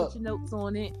card with your notes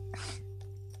on it.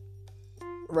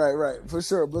 Right, for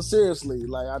sure. But seriously,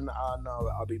 like I know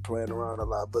I'll be playing around a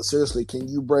lot, but seriously, can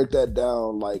you break that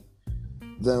down, like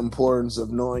the importance of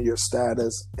knowing your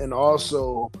status, and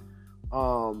also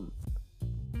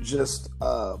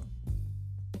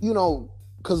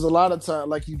because a lot of times,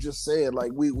 like you just said,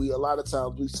 like we a lot of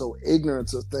times we so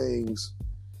ignorant of things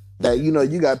that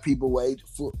you got people with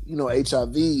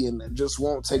HIV and just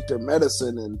won't take their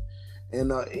medicine and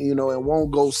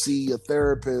won't go see a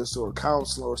therapist or a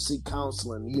counselor or seek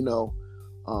counseling.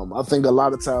 I think a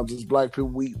lot of times as Black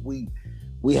people we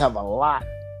have a lot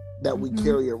that we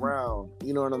carry around.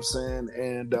 You know what I'm saying?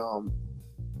 And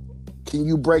can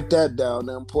you break that down?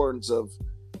 The importance of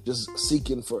just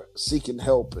seeking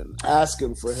help and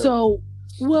asking for help. So,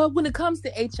 well, when it comes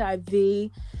to HIV,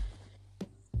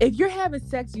 if you're having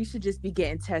sex, you should just be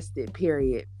getting tested,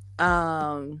 period.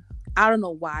 I don't know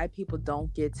why people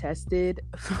don't get tested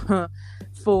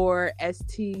for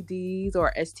STDs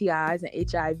or STIs and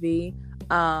HIV,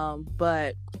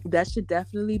 but that should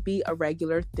definitely be a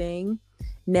regular thing.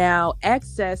 Now,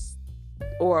 access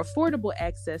or affordable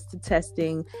access to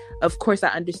testing, of course, I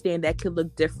understand that could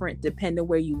look different depending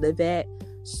where you live at.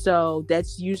 So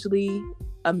that's usually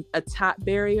a top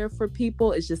barrier for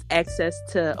people, is just access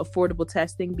to affordable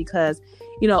testing, because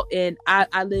and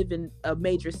I live in a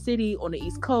major city on the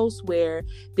East Coast where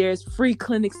there's free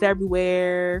clinics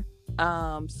everywhere.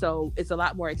 So it's a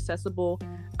lot more accessible.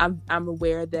 I'm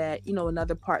aware that, you know, in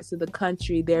other parts of the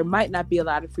country, there might not be a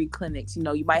lot of free clinics. You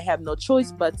know, you might have no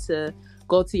choice but to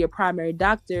go to your primary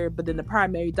doctor, but then the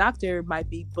primary doctor might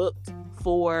be booked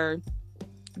for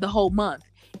the whole month.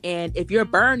 And if you're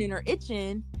burning or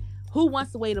itching, who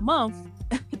wants to wait a month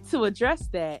to address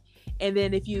that? And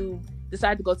then if you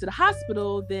decide to go to the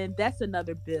hospital, then that's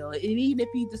another bill. And even if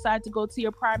you decide to go to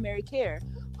your primary care,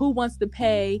 who wants to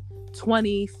pay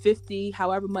 20, 50,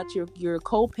 however much your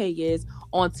copay is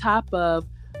on top of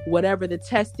whatever the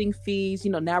testing fees?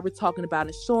 You know, now we're talking about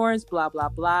insurance, blah, blah,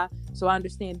 blah. So I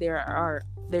understand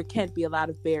there can be a lot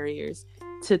of barriers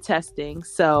to testing.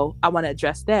 So I want to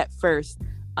address that first.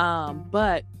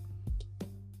 But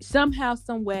somehow,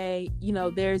 some way, you know,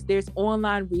 there's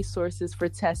online resources for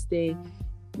testing.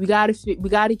 We got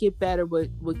to get better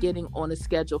with getting on a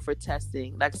schedule for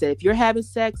testing. Like I said, if you're having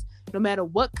sex, no matter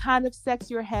what kind of sex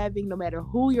you're having, no matter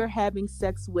who you're having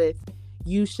sex with,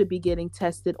 you should be getting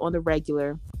tested on the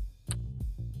regular.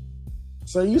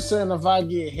 So you saying if I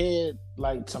get head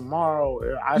like tomorrow,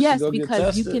 I should go get tested?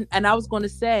 Yes, because you can. And I was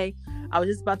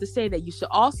just about to say that you should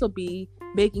also be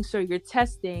making sure you're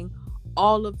testing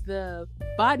all of the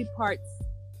body parts.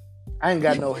 I ain't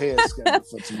got no head scheduled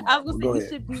for tomorrow. I was going to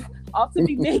say you should also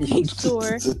be making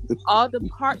sure all the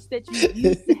parts that you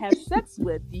used to have sex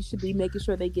with, you should be making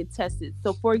sure they get tested.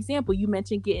 So, for example, you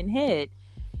mentioned getting head.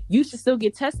 You should still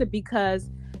get tested because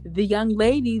the young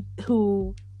lady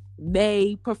who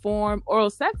may perform oral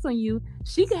sex on you,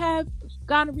 she could have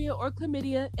gonorrhea or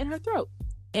chlamydia in her throat,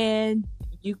 and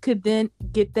you could then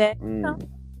get that. You know,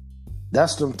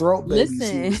 that's them throat babies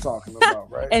he was talking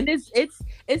about, right? And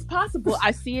it's possible.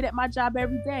 I see it at my job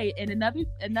every day. And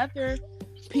another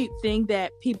thing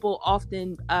that people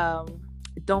often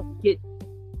don't get.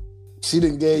 She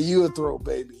done gave you a throat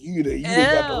baby. You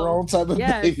got the wrong type of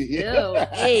baby. Ew,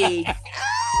 eggs.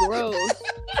 Gross.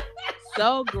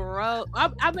 So gross.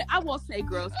 I mean, I won't say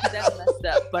gross because that's messed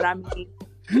up. But I mean,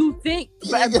 you think,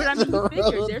 but I mean, you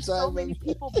figure there's so many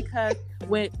people, because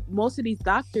when most of these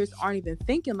doctors aren't even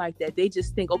thinking like that. They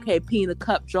just think, okay, pee in a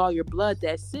cup, draw your blood,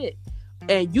 that's it.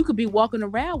 And you could be walking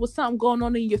around with something going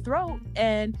on in your throat.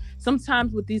 And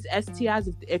sometimes with these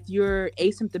STIs, if you're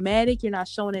asymptomatic, you're not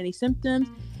showing any symptoms,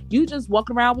 you just walk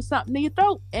around with something in your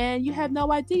throat and you have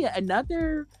no idea.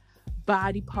 Another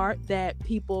body part that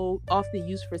people often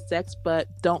use for sex but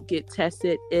don't get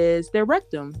tested is their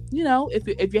rectum. You know,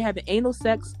 if you're having anal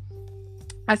sex,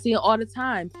 I see it all the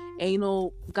time.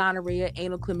 Anal gonorrhea,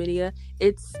 anal chlamydia.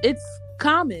 It's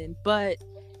common, but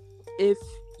if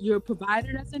your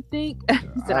provider doesn't think,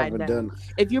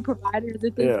 if your provider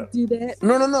doesn't think to do that,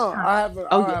 no, I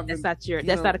haven't.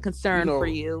 That's not a concern for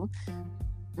you.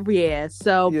 Yeah.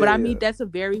 So, but I mean, that's a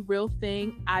very real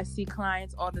thing. I see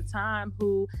clients all the time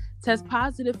who test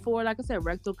positive for, like I said,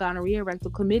 rectal gonorrhea, rectal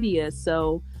chlamydia.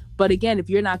 So, but again, if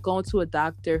you're not going to a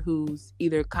doctor who's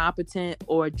either competent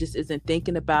or just isn't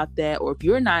thinking about that, or if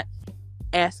you're not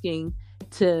asking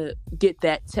to get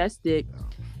that tested,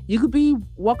 you could be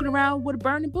walking around with a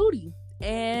burning booty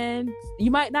and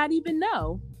you might not even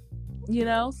know, you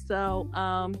know? So,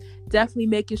 definitely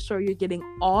making sure you're getting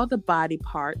all the body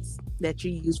parts that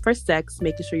you use for sex,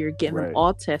 making sure you're getting them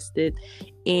all tested.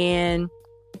 And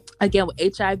again,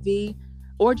 with HIV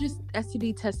or just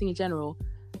STD testing in general,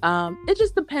 it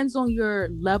just depends on your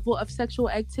level of sexual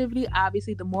activity.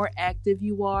 Obviously, the more active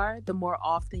you are, the more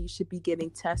often you should be getting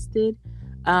tested.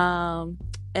 And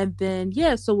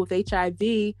then, so with HIV,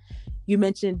 you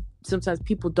mentioned sometimes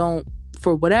people don't,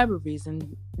 for whatever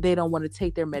reason, they don't want to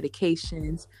take their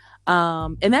medications.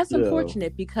 And that's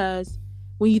unfortunate, because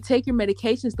when you take your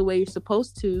medications the way you're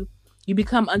supposed to, you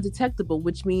become undetectable,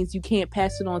 which means you can't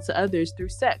pass it on to others through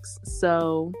sex.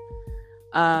 So,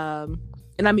 and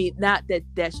I mean, not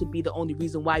that should be the only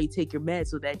reason why you take your meds,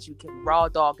 so that you can raw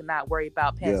dog and not worry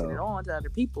about passing it on to other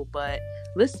people. But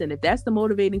listen, if that's the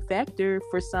motivating factor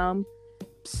for some,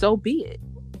 so be it.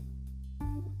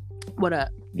 What up?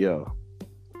 Yeah.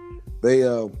 They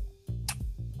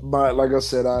but like I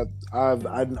said,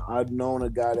 I've known a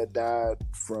guy that died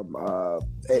from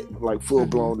like full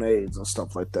blown AIDS and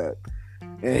stuff like that,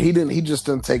 and he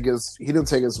didn't take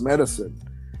his medicine,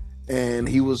 and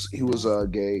he was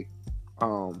gay,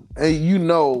 and you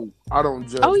know, I don't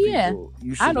judge people.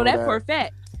 You should I know that for a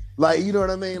fact. Like, you know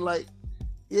what I mean? Like,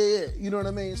 yeah, you know what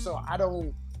I mean? So I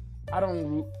don't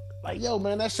like, yo,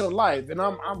 man, that's your life, and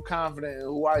I'm confident in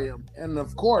who I am, and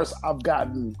of course I've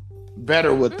gotten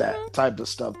better with that type of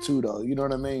stuff too, though. You know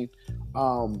what I mean?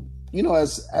 You know,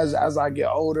 as I get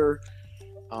older,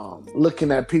 looking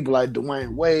at people like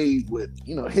Dwayne Wade with,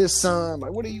 you know, his son,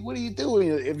 like, what do you do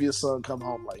if your son come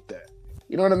home like that?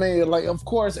 You know what I mean? Like, of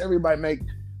course, everybody make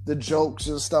the jokes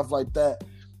and stuff like that,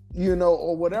 you know,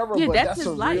 or whatever. Yeah, but that's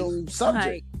a life. real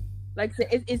subject. Like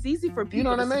it's easy for people you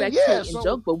know what to I mean? spectate and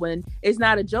joke, but when it's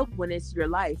not a joke, when it's your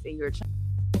life and your child.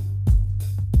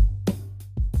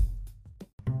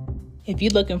 If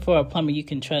you're looking for a plumber you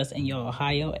can trust in your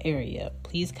Ohio area,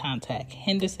 please contact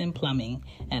Henderson Plumbing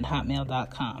at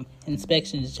hotmail.com.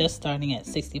 Inspections just starting at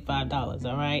 $65,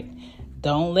 all right?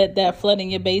 Don't let that flood in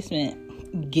your basement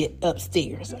get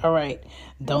upstairs, all right?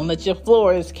 Don't let your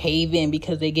floors cave in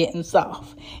because they're getting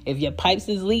soft. If your pipes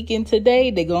is leaking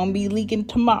today, they're going to be leaking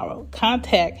tomorrow.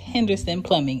 Contact Henderson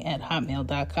Plumbing at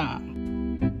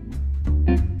hotmail.com.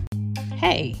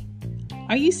 Hey,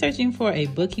 are you searching for a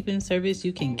bookkeeping service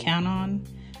you can count on?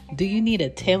 Do you need a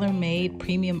tailor-made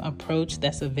premium approach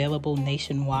that's available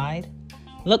nationwide?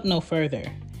 Look no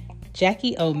further.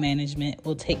 Jackie O Management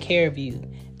will take care of you.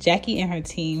 Jackie and her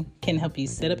team can help you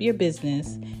set up your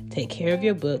business, take care of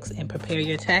your books, and prepare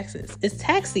your taxes. It's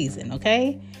tax season,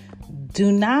 okay?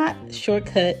 Do not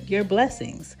shortcut your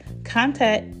blessings.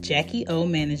 Contact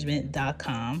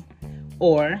JackieOManagement.com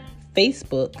or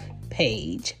Facebook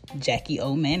page Jackie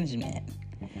O Management.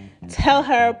 Tell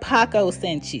her Paco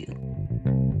sent you.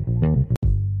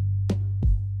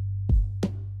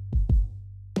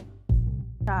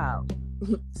 Child.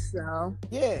 So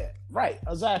yeah, right,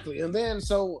 exactly. And then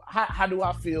so how do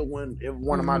I feel if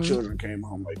one of my children came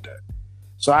home like that?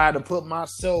 So I had to put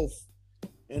myself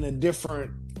in a different,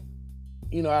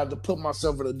 I had to put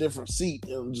myself in a different seat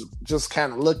and just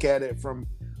kind of look at it from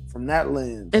that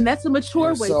lens. And that's a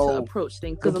mature way to approach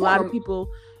things, because a lot of people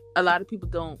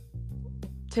don't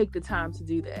take the time to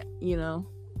do that,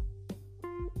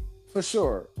 For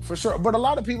sure. But a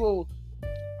lot of people,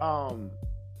 a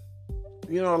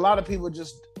lot of people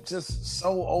just so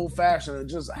old fashioned and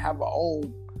just have an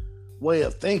old way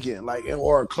of thinking, like,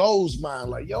 or a closed mind.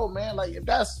 Like, yo, man, like if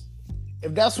that's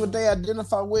what they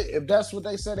identify with, if that's what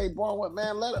they say they born with,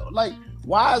 man, let it. Like,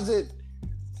 why is it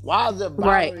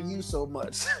bothering you so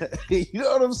much? You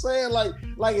know what I'm saying? Like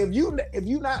if you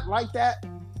not like that,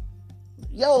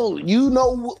 yo, you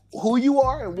know who you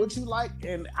are and what you like,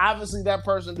 and obviously that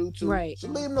person do too. Right. So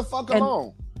leave them the fuck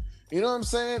alone. You know what I'm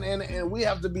saying? And we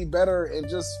have to be better and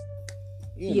just,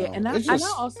 and I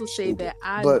also say that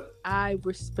I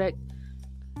respect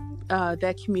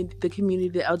that community, the community,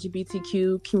 the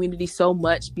LGBTQ community so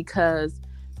much, because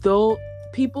though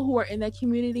people who are in that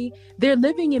community, they're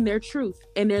living in their truth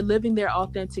and they're living their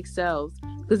authentic selves,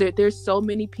 because there's so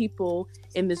many people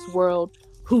in this world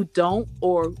who don't,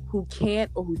 or who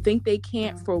can't, or who think they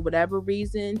can't for whatever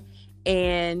reason.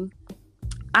 And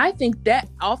I think that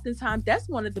oftentimes that's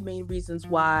one of the main reasons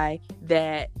why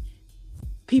that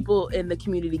people in the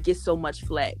community get so much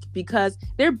flack, because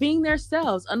they're being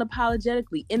themselves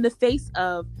unapologetically in the face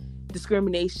of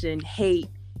discrimination, hate,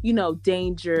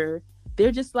 danger.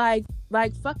 They're just like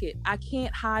fuck it, I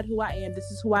can't hide who I am. This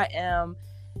is who I am.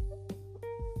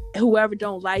 Whoever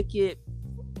don't like it,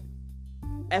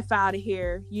 F out of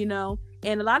here,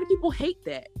 And a lot of people hate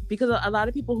that, because a lot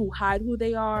of people who hide who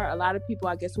they are, a lot of people,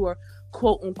 I guess, who are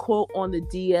quote unquote on the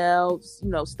DL,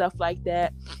 stuff like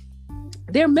that,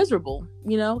 they're miserable,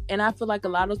 And I feel like a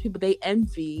lot of those people, they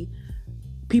envy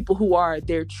people who are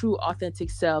their true authentic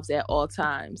selves at all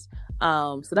times.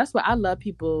 So that's why I love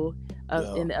people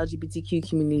in the LGBTQ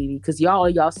community, because y'all are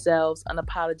yourselves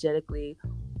unapologetically,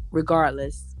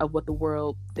 regardless of what the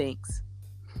world thinks.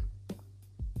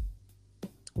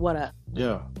 What up?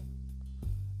 Yeah.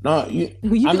 No, you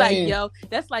be like, yo,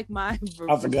 that's like my.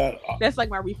 I forgot. That's like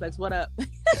my reflex. What up?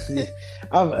 Yeah.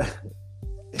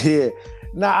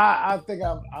 I think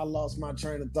I lost my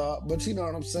train of thought, but you know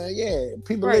what I'm saying? Yeah,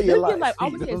 people live your life. Like,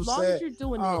 always, as long as you're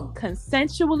doing it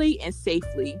consensually and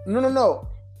safely. No.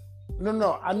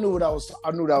 I knew what I was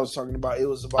talking about. It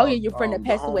was about. Oh yeah, your friend that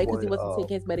passed away because he wasn't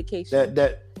taking his medication.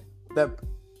 That.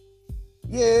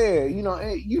 Yeah,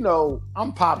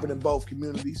 I'm popping in both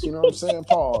communities. You know what I'm saying?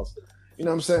 Pause. You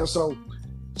know what I'm saying? So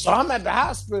I'm at the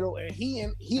hospital, and he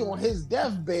on his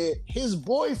deathbed. His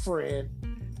boyfriend,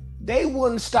 they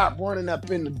wouldn't stop running up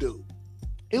in the dude.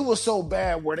 It was so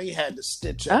bad where they had to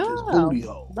stitch up his booty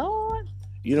hole. Lord.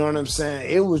 You know what I'm saying?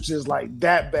 It was just like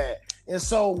that bad. And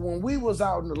so when we was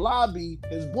out in the lobby,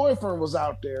 his boyfriend was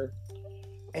out there,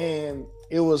 and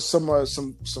it was some women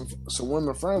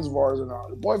friends of ours, and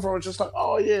the boyfriend was just like,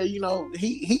 "Oh yeah,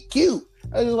 he cute."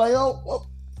 I was like, "Oh,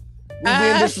 we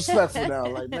being disrespectful now."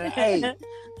 Like, man, hey, now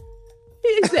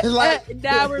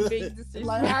we're being disrespectful.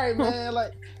 Like, all right, man,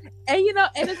 like. And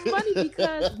and it's funny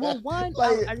because, well, one,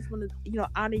 I just want to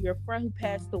honor your friend who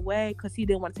passed away, because he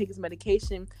didn't want to take his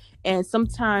medication. And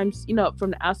sometimes,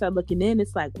 from the outside looking in,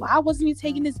 it's like, why wasn't he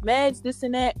taking his meds, this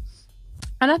and that?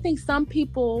 And I think some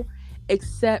people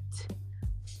accept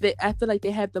that. I feel like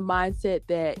they have the mindset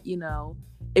that, you know,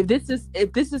 if this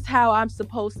is how I'm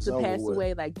supposed to pass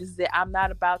away, like this is it. I'm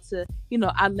not about to, you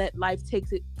know, I let life take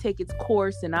its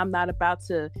course, and I'm not about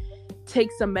to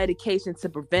take some medication to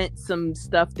prevent some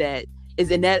stuff that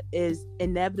is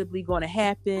inevitably going to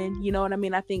happen. You know what I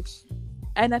mean? I think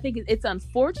it's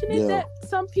unfortunate that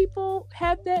some people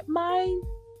have that mind,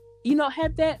 you know,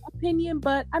 have that opinion.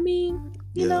 But I mean,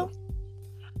 you know.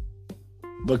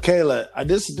 But Kayla,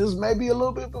 this may be a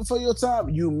little bit before your time.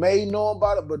 You may know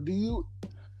about it, but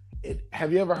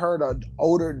have you ever heard of the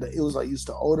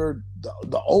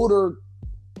older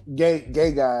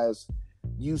gay guys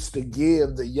used to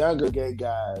give the younger gay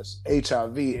guys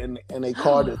HIV, and they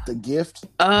called it the gift?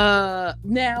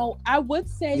 Now I would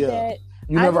say that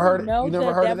you never heard of that? Was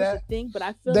a thing, but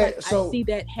I feel like I see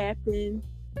that happen.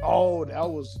 Oh, that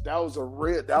was a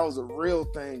real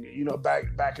thing. You know,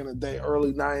 back in the day,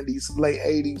 early 90s, late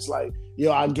 80s, like,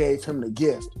 I gave him the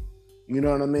gift. You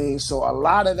know what I mean? So a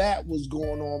lot of that was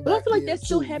going on. But I feel like that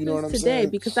still happens today,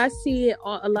 because I see it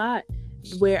a lot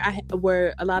where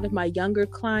a lot of my younger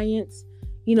clients,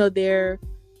 you know, they're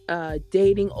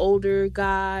dating older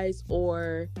guys,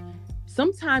 or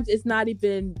sometimes it's not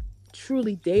even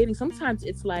truly dating. Sometimes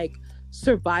it's like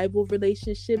survival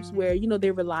relationships where, you know,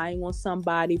 they're relying on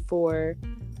somebody for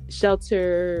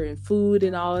shelter and food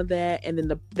and all of that, and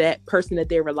then that person that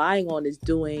they're relying on is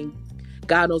doing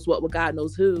God knows what with God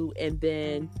knows who, and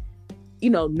then, you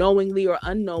know, knowingly or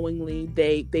unknowingly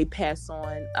they pass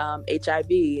on HIV.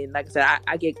 And like I said,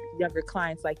 I get younger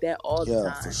clients like that all the time.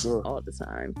 Yeah, for sure. All the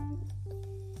time.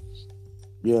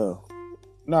 Yeah.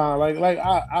 Nah, like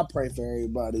I pray for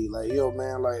everybody. Like, yo,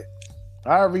 man, like,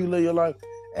 however you live your life.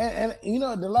 And you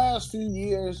know, the last few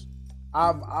years,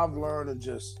 I've learned to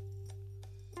just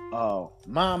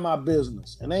mind my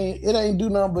business, and it ain't do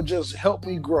nothing but just help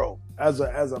me grow as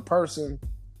a person.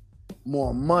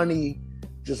 More money,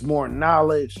 just more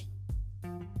knowledge,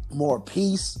 more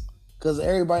peace, because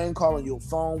everybody ain't calling your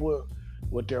phone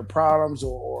with their problems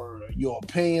or your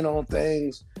opinion on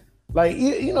things. Like,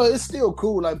 you know, it's still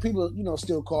cool. Like, people, you know,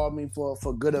 still call me for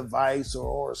good advice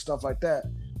or stuff like that.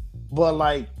 But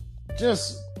like,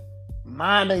 just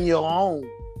minding your own,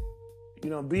 you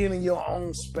know, being in your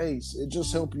own space, it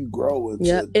just helps you grow.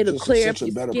 It'll clear up your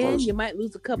skin. Person. You might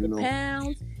lose a couple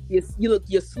pounds. You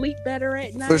sleep better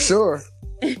at night. For sure.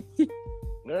 Yeah,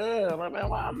 like,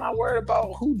 man, I'm not worried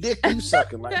about who dick you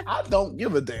sucking. Like, I don't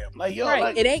give a damn. Like, yo, right.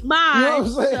 Like, it ain't mine. You know what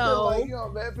I'm saying? So... Like, yo,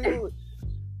 man,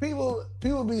 people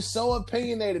be so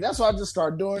opinionated. That's why I just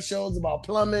start doing shows about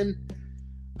plumbing.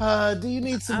 Do you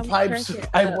need some pipe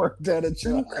work done at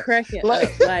your house? I'm cracking up. Like,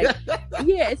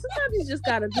 yeah, sometimes you just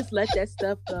gotta just let that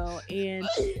stuff go. And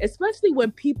especially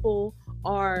when people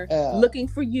are looking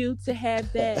for you to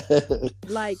have that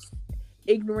like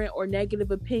ignorant or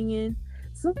negative opinion,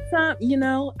 sometimes, you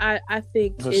know, I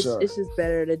think it's just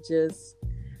better to just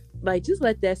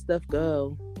let that stuff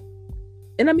go.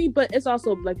 And I mean, but it's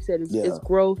also, like you said, it's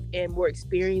growth and more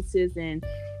experiences, and,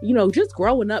 you know, just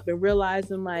growing up and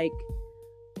realizing, like,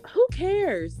 who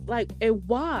cares? Like, and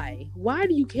why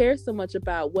do you care so much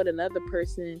about what another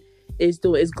person is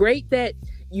doing? It's great that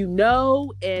you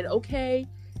know, and okay,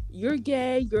 you're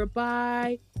gay, you're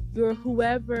bi, you're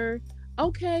whoever.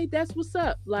 Okay, that's what's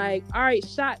up. Like, all right,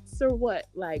 shots or what?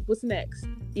 Like, what's next?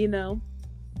 You know?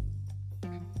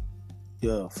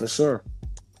 Yeah, for sure.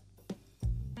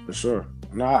 For sure.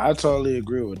 No, I totally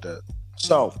agree with that.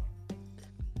 So,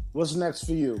 what's next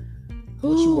for you?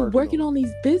 Working on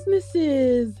these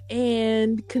businesses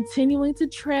and continuing to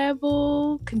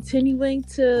travel, continuing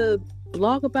to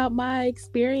blog about my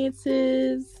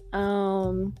experiences.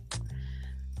 I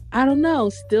don't know,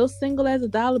 still single as a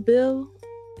dollar bill.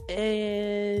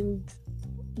 And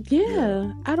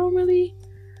I don't want to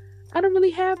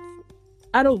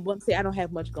say I don't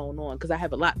have much going on, because I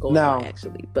have a lot going on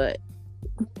actually, but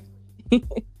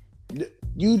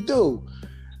you do.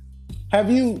 Have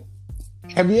you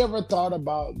ever thought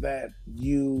about that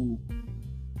you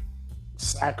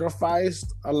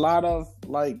sacrificed a lot of,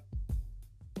 like,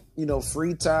 you know,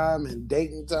 free time and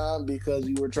dating time because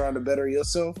you were trying to better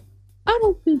yourself? I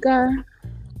don't think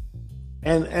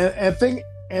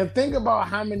And think about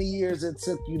how many years it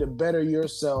took you to better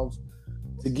yourself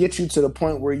to get you to the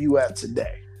point where you at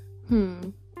today.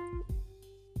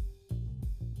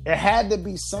 It had to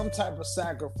be some type of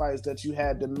sacrifice that you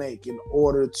had to make in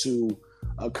order to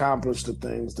accomplish the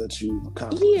things that you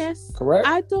accomplished. Yes. Correct?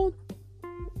 I don't.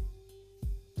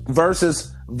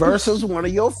 Versus one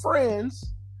of your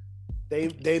friends,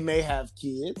 they may have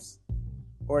kids,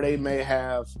 or they may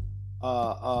have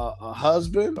a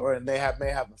husband, or they may have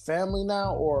a family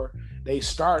now, or they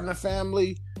starting a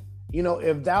family,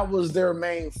 if that was their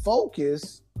main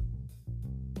focus,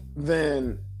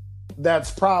 then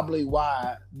that's probably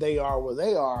why they are where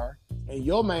they are. And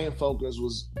your main focus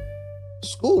was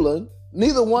schooling.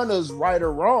 Neither one is right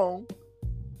or wrong,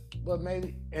 but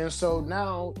maybe, and so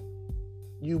now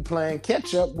you playing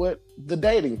catch up with the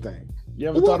dating thing. You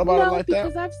ever thought about it like that?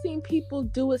 Because I've seen people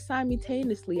do it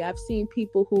simultaneously. I've seen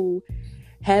people who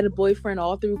had a boyfriend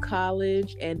all through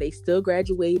college and they still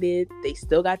graduated. They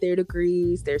still got their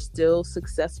degrees. They're still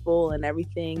successful in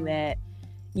everything that,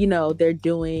 they're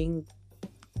doing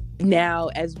now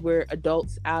as we're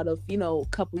adults out of, a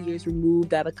couple years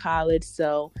removed out of college.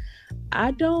 So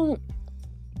I don't.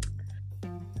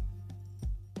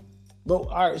 But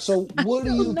all right, so what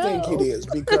do you think it is?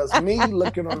 Because me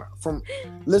looking from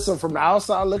the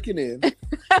outside looking in,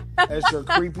 as your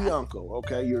creepy uncle,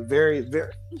 okay, you're very,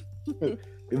 very,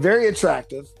 very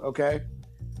attractive, okay.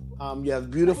 You have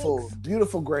beautiful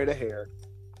gray hair.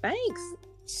 Thanks.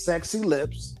 Sexy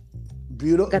lips,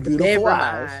 beautiful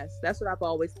eyes. That's what I've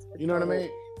always. You know what I mean?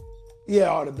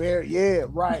 Yeah, the bear. Yeah,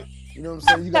 right. You know what I'm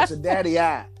saying? You got your daddy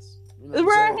eyes. You know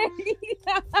right.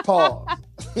 Pause.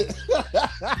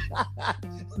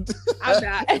 I'm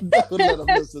not. Don't let him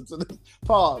listen to this.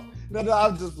 Pause. No,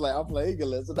 I'm just playing. I'm playing. He can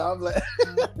listen. I'm playing.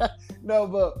 No,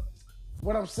 but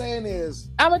what I'm saying is,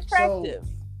 I'm attractive.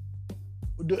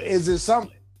 So, is it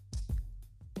something?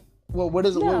 Well, what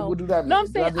is it? No. What do that mean? No, I'm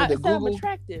saying I'm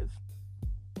attractive.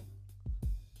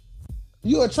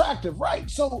 You're attractive, right?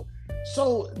 So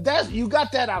that's, you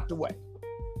got that out the way.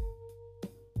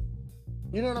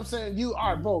 You know what I'm saying? You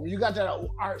are, bro. You got that out. All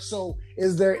right, so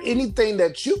is there anything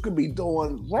that you could be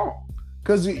doing wrong?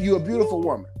 Because you're a beautiful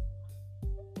woman.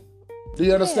 Do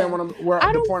you understand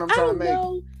the point I'm trying to make?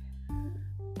 Know.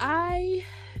 I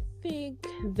think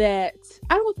that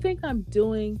I don't think I'm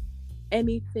doing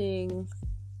anything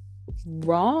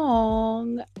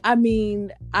wrong. I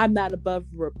mean, I'm not above,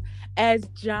 as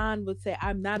John would say,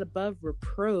 I'm not above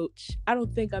reproach. I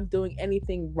don't think I'm doing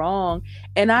anything wrong.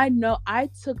 And I know I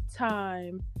took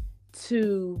time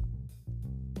to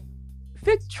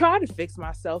try to fix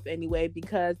myself anyway,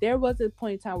 because there was a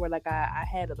point in time where like I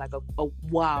had a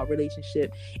wild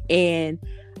relationship and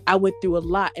I went through a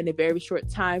lot in a very short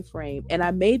time frame, and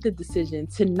I made the decision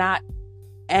to not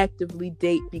actively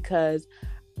date because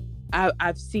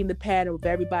I've seen the pattern with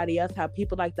everybody else, how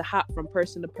people like to hop from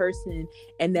person to person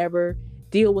and never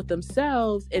deal with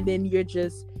themselves, and then you're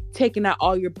just taking out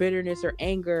all your bitterness or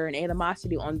anger and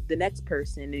animosity on the next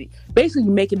person, and basically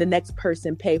making the next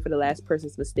person pay for the last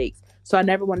person's mistakes. So I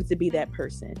never wanted to be that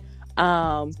person.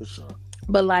 For sure.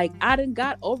 But like I done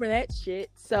got over that shit.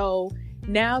 So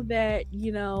now that,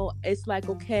 it's like,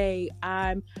 okay,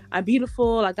 I'm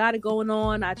beautiful, I got it going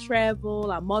on, I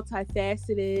travel, I'm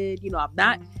multifaceted,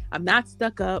 I'm not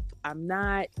stuck up, I'm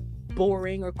not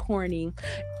boring or corny.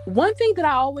 One thing that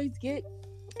I always get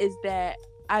is that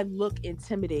I look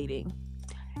intimidating.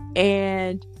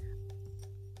 And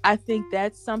I think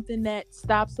that's something that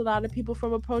stops a lot of people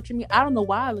from approaching me. I don't know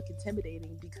why I look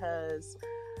intimidating, because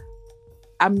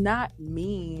I'm not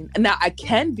mean. Now I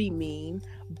can be mean,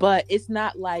 but it's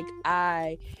not like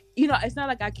it's not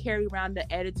like I carry around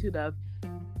the attitude of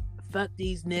fuck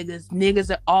these niggas.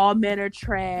 Niggas all men are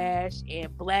trash,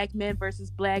 and black men versus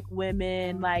black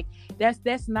women. Like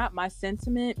that's not my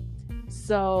sentiment.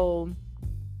 So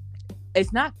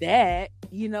it's not that,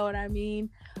 you know what I mean?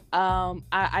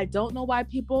 I don't know why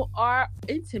people are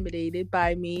intimidated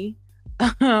by me.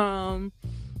 I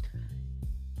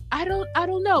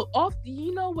don't know.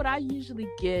 What I usually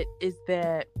get is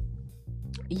that,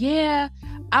 yeah,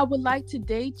 I would like to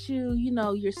date you.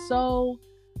 You're so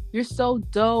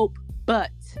dope,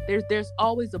 but there's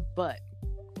always a but,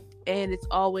 and it's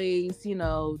always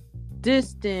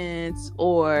distance,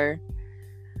 or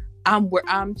I'm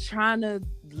trying to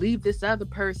leave this other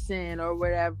person or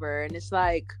whatever. And it's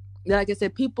like I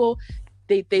said, people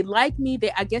they like me.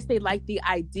 I guess they like the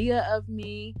idea of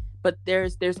me, but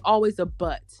there's always a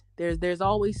but. There's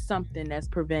always something that's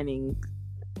preventing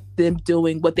them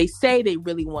doing what they say they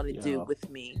really want to do with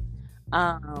me.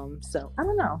 So I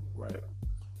don't know. Right.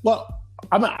 Well,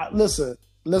 I mean, listen.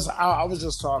 I was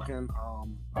just talking.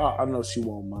 I know she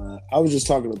won't mind. I was just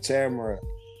talking to Tamara.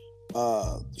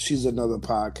 She's another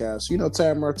podcast.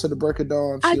 Tamara to the Break of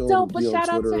Dawn. I don't, but shout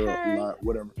out to her. A lot,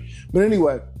 whatever. But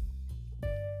anyway,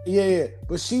 yeah.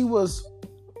 But she was.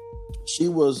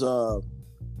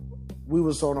 We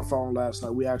was on the phone last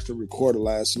night. We actually recorded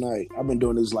last night. I've been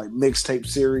doing these like mixtape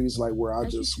series, like where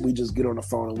we just get on the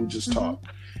phone and we just talk,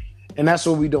 and that's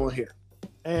what we doing here.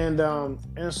 And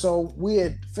so we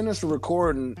had finished the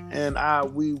recording, and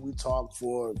we talked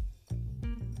for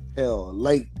hell,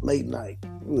 late night.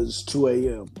 It was 2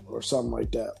 a.m. or something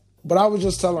like that. But I was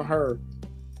just telling her,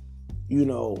 you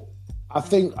know, I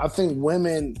think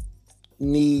women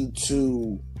need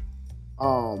to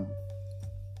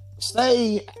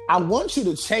say, I want you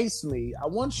to chase me. I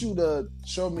want you to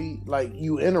show me like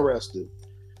you interested,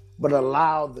 but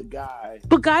allow the guy.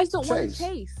 But guys don't want to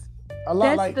chase.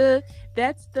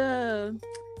 That's the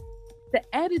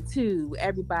attitude,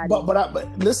 everybody.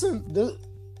 But listen,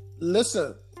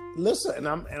 and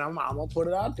I'm gonna put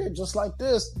it out there just like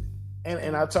this.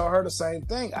 And I told her the same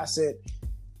thing. I said,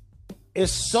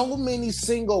 it's so many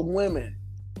single women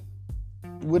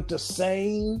with the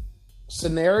same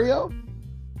scenario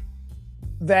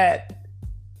that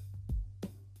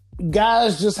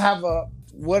guys just have a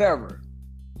whatever,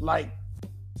 like,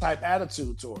 type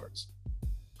attitude towards.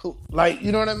 Like,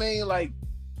 you know what I mean? Like,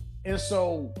 and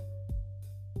so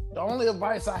the only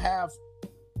advice I have,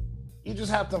 you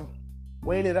just have to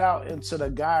wait it out until the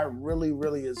guy really,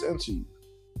 really is into you.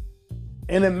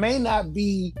 And it may not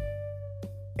be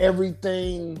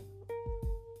everything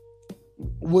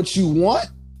what you want,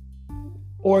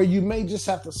 or you may just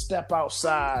have to step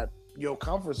outside your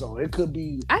comfort zone. It could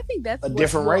be, I think that's a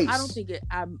different race. I don't think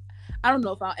I don't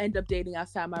know if I'll end up dating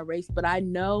outside my race, but I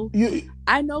know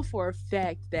for a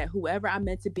fact that whoever I'm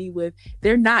meant to be with,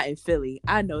 they're not in Philly.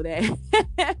 I know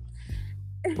that.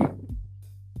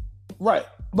 Right.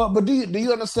 But do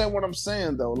you understand what I'm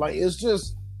saying though? Like, it's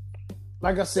just,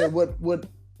 like I said, with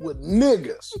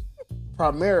niggas,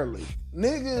 primarily,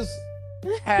 niggas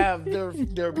have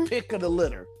their pick of the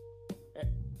litter.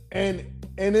 And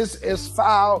it's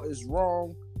foul, it's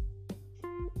wrong.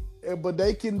 But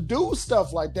they can do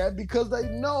stuff like that because they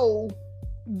know,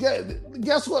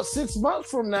 guess what? 6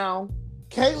 months from now,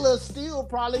 Kayla's still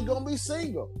probably gonna be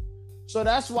single. So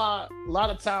that's why a lot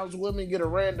of times women get a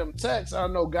random text. I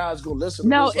know guys go listen.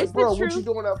 No, it's like, it's bro, true. what you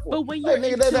doing that for? But when you're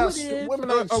intuitive,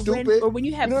 women ain't stupid, or when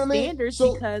you have standards,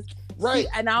 so, because right.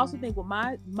 See, and I also think what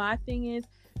my thing is,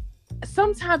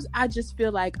 sometimes I just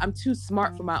feel like I'm too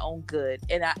smart for my own good,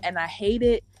 and I hate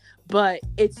it. But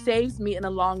it saves me in the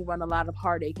long run a lot of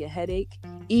heartache and headache,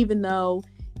 even though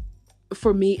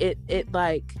for me it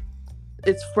like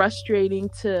it's frustrating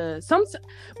to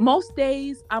most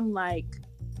days. I'm like,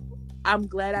 I'm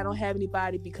glad I don't have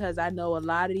anybody, because I know a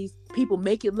lot of these people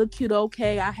make it look cute.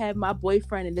 Okay, I have my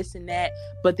boyfriend and this and that,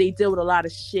 but they deal with a lot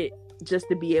of shit just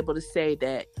to be able to say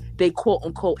that they quote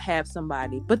unquote have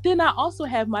somebody. But then I also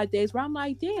have my days where I'm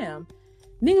like, damn,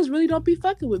 niggas really don't be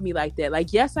fucking with me like that.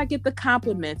 Like, yes, I get the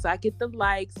compliments, I get the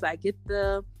likes, I get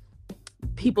the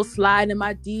people sliding in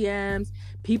my DMs,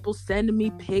 people sending me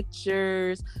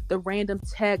pictures, the random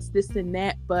texts, this and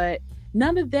that, but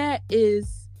none of that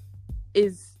is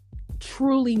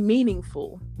truly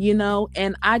meaningful, you know?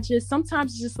 And I just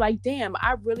sometimes just like, damn,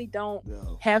 I really don't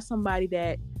have somebody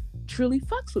that truly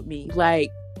fucks with me.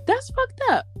 Like, that's fucked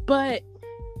up, but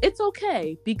it's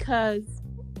okay because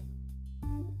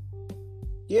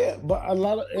yeah, but a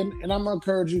lot of, and I'm gonna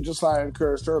encourage you just like I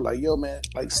encouraged her, like, yo, man,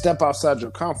 like, step outside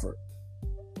your comfort.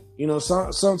 You know,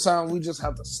 sometimes we just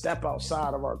have to step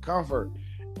outside of our comfort,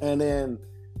 and then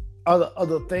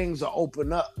other things will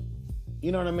open up.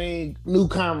 You know what I mean? New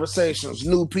conversations,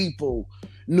 new people,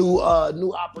 new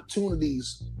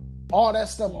opportunities. All that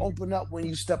stuff open up when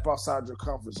you step outside your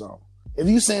comfort zone. If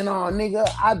you saying, "Oh, nigga,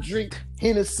 I drink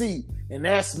Hennessy and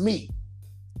that's me,"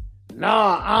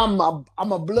 nah,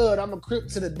 I'm a blood. I'm a Crip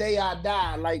to the day I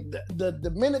die. Like,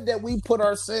 the minute that we put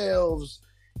ourselves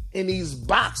in these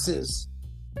boxes,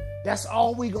 that's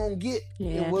all we gonna get.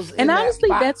 Yeah. And honestly,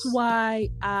 that's why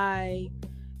I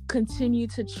continue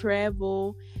to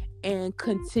travel and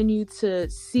continue to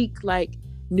seek like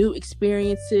new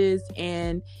experiences.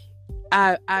 And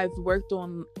I've worked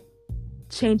on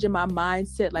changing my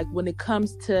mindset, like when it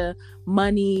comes to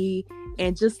money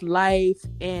and just life,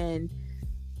 and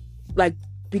like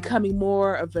becoming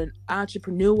more of an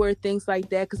entrepreneur, things like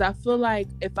that. Because I feel like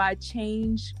if I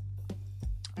change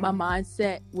my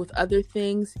mindset with other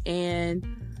things and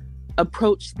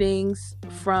approach things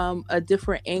from a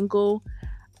different angle,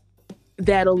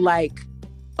 that'll like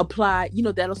apply, you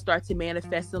know, that'll start to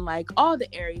manifest in like all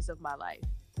the areas of my life,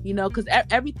 you know, because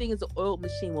everything is an oiled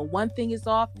machine. When one thing is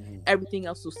off, everything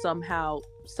else will somehow,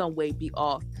 some way be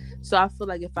off. So I feel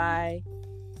like if I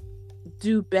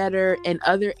do better in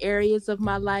other areas of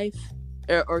my life,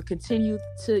 or continue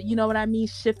to, you know what I mean,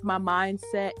 shift my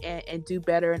mindset and do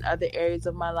better in other areas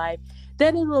of my life,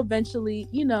 then it will eventually,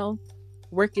 you know,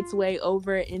 work its way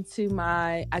over into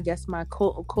my, I guess, my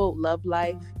quote unquote love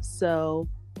life. So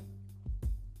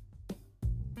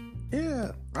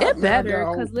yeah, it better,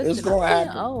 because listen, it's gonna I'm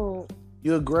happen. old.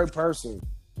 You're a great person.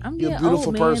 I'm You're a getting beautiful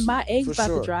old, man. person. My egg's for about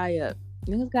sure. to dry up.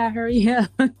 Niggas gotta hurry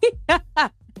up.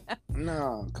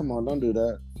 No, come on, don't do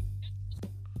that.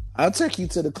 I'll take you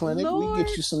to the clinic. Lord. We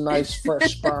get you some nice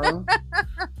fresh sperm.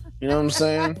 You know what I'm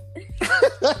saying?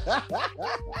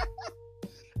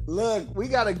 Look, we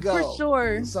gotta go. For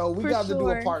sure. So we For got to do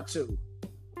a sure. part 2.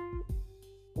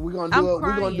 We're gonna do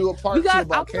We're gonna do a part We 2 got.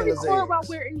 about I'm gonna Kayla's record while eggs.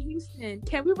 we're in Houston.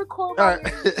 Can we record All while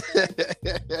right. we're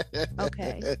in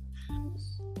Okay.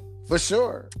 For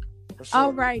sure. For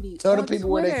sure. Alrighty. Tell the On people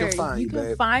where they can Twitter, find you, you can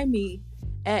babe. find me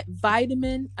at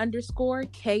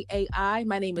vitamin_KAI.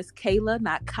 My name is Kayla,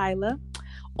 not Kyla.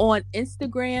 On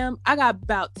Instagram, I got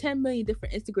about 10 million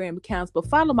different Instagram accounts, but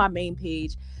follow my main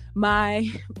page. My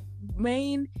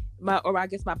personal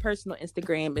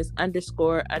Instagram is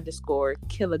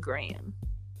 __kilogram.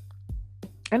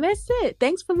 And that's it.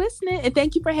 Thanks for listening, and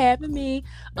thank you for having me,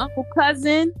 Uncle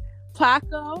Cousin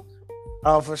Paco.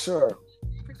 Oh, for sure.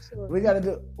 For sure. We gotta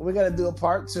do a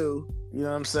part 2. You know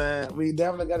what I'm saying? We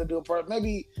definitely gotta do a part.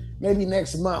 Maybe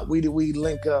next month we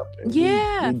link up and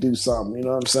we do something. You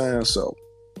know what I'm saying? So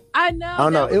I know. I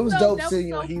don't know. It was dope that seeing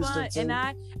you so in Houston fun. too. And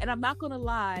I'm not gonna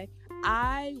lie,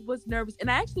 I was nervous,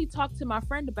 and I actually talked to my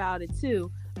friend about it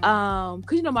too.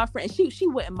 Cause my friend, she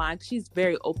wouldn't mind. She's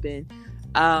very open.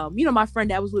 My friend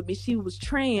that was with me, she was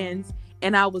trans,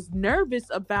 and I was nervous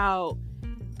about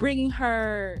bringing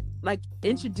her, like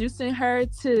introducing her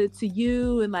to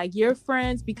you and like your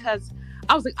friends, because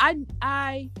I was like,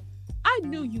 I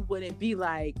knew you wouldn't be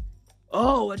like,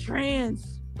 oh, a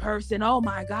trans person, oh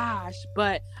my gosh,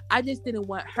 but I just didn't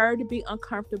want her to be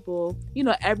uncomfortable.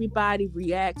 Everybody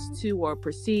reacts to or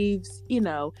perceives,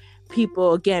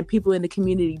 people in the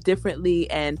community differently,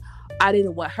 and I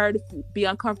didn't want her to be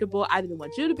uncomfortable. I didn't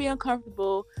want you to be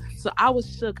uncomfortable. So I was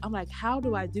shook. I'm like, how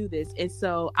do I do this? And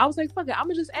so I was like, fuck it, I'm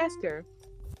gonna just ask her.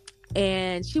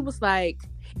 And she was like,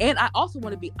 and I also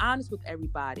want to be honest with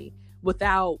everybody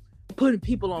without putting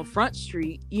people on Front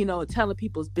Street, and telling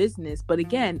people's business. But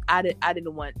again, I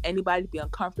didn't want anybody to be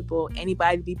uncomfortable,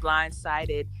 anybody to be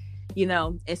blindsided,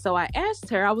 And so I asked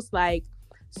her, I was like,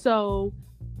 so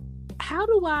how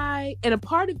do I, and a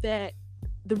part of that,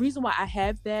 the reason why I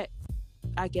have that,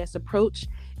 I guess, approach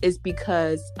is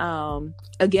because,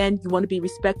 again, you want to be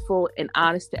respectful and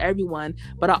honest to everyone,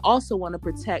 but I also want to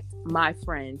protect my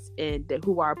friends and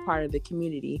who are a part of the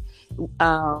community.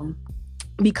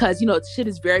 Because, shit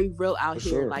is very real out For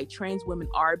here. sure. Like, trans women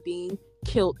are being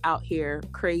killed out here,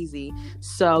 crazy.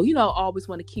 So, always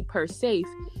want to keep her safe.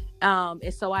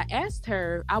 And so I asked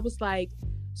her, I was like,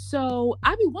 so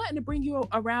I be wanting to bring you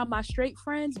around my straight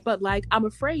friends, but like, I'm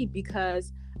afraid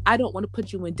because I don't want to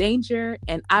put you in danger,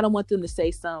 and I don't want them to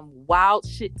say some wild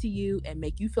shit to you and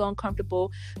make you feel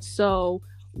uncomfortable. So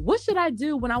what should I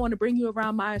do when I want to bring you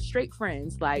around my straight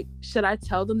friends? Like, should I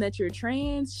tell them that you're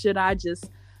trans? Should I just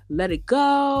let it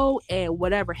go and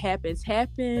whatever happens?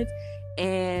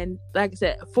 And like I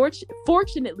said,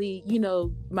 fortunately,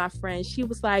 my friend, she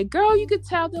was like, girl, you could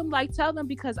tell them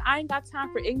because I ain't got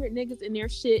time for ignorant niggas in their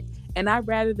shit, and I'd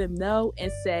rather them know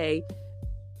and say,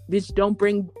 bitch, don't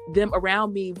bring them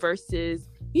around me, versus,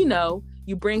 you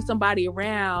bring somebody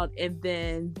around and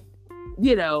then,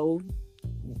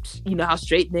 how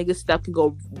straight niggas stuff can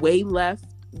go way left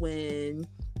when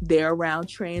they're around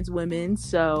trans women.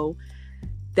 So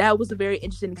that was a very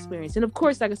interesting experience. And of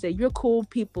course, like I said, you're cool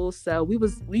people. So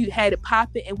we had it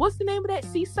popping. And what's the name of that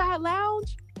Seaside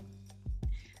Lounge?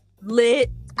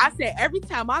 Lit. I said every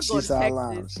time I go Seaside to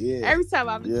Lounge, Texas, yeah. every time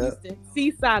I'm in Houston,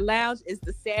 Seaside Lounge is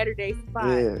the Saturday spot.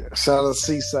 Yeah, shout out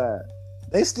Seaside.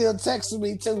 They still texting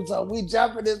me too, so we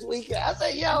jumping this weekend. I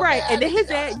say, yo, Right, man, and then his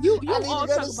dad, you I need all to go talk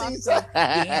to about Seaside. stuff.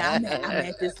 Yeah, I'm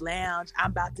at this lounge.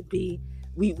 I'm about to be.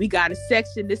 We got a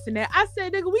section, this and that. I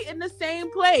said, nigga, we in the same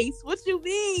place. What you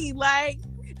mean, like?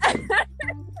 He's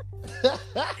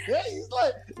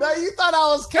like, no, you thought I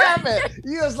was capping.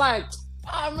 You was like,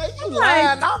 oh man, you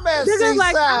lying. I'm at nigga, Seaside.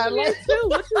 like, I'm here too.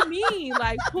 What you mean?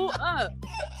 Like, pull up.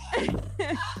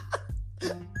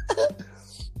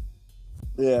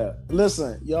 Yeah,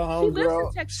 listen, your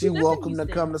homegirl, she welcome to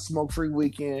come to Smoke Free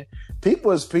Weekend.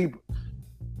 People is people,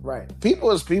 right? People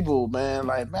is people, man.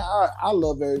 Like, man, I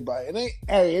love everybody. And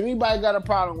anybody got a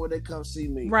problem with it, come see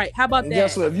me. Right? How about and that?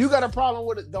 Guess what? If you got a problem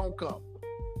with it, don't come.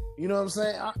 You know what I'm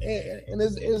saying? And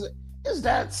it's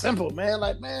that simple, man.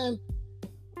 Like, man,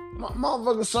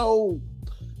 motherfucker so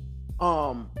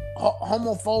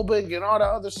homophobic and all that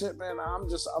other shit, man. I'm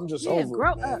just over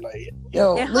grow it, man. up. Like,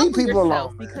 yo, and leave people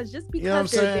yourself, alone, man. because just You know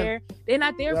because what I'm they're saying? there, they're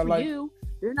not there for like, you.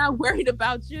 They're not worried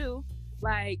about you.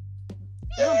 Like,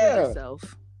 humble Yeah,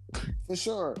 yourself. for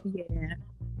sure. Yeah.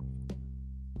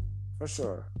 For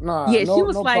sure. Nah, Yeah, she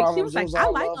was no like, problems. It was I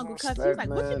all like love and Uncle Cousin. She was respect,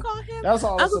 like, what you man. call him? That's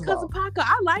all Uncle it's Cousin about. Paco.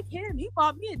 I like him. He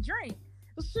bought me a drink.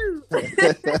 Shoot.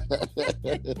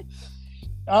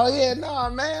 Oh yeah, nah,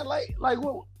 man.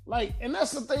 Like, and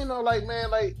that's the thing though. Like,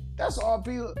 man, like that's all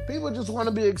people. People just want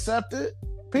to be accepted.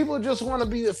 People just want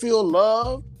to feel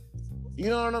loved. You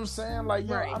know what I'm saying? Like,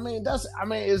 yo, Right. I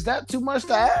mean, is that too much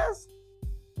to ask?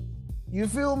 You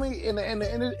feel me? And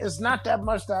it's not that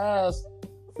much to ask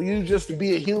for you just to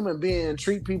be a human being and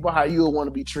treat people how you would want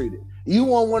to be treated. You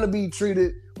won't want to be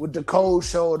treated with the cold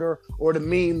shoulder or the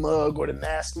mean mug or the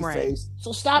nasty Right. face.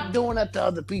 So stop doing that to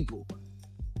other people.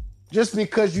 Just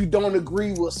because you don't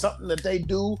agree with something that they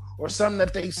do or something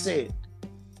that they said.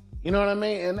 You know what I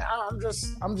mean? And I'm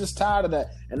just tired of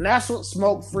that. And that's what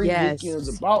Smoke Free Yes. Weekend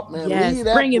is about, man. Yes, Leave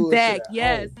that bring it bullshit back. at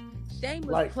Yes. home.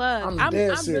 Shameless Like, plug. I'm I'm dead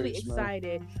really serious, man.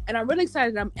 excited. And I'm really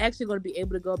excited that I'm actually going to be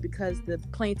able to go because the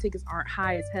plane tickets aren't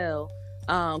high as hell.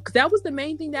 Because that was the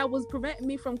main thing that was preventing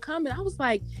me from coming. I was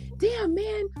like, damn,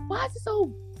 man, why is it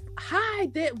so high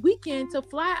that weekend to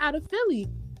fly out of Philly?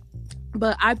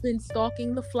 But I've been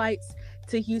stalking the flights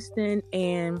to Houston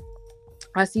and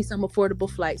I see some affordable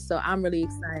flights. So I'm really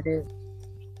excited.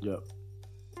 Yep.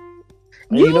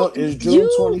 And you know, it's June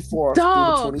 24th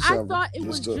dog, through the 27th. I thought it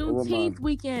was Just a Juneteenth reminder.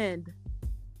 weekend.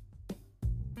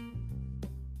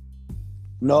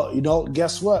 No, you know,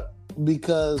 guess what?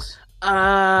 Because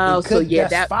Oh, so yeah,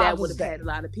 that Father's would have Day. had a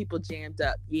lot of people jammed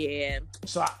up. Yeah.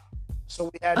 so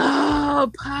we had to,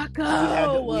 Oh,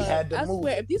 Paco. we had to I move.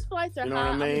 swear, if these flights are You know high, what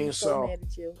I I'm gonna mean? be so So, mad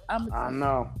at you. I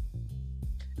know.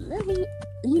 Let me.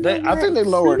 You know I what? think they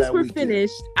lowered As that soon as we're weekend.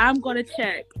 finished, I'm gonna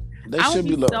check. They I should would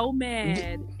be be low. so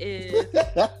mad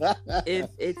if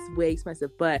it's way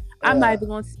expensive, but I'm not even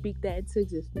gonna speak that into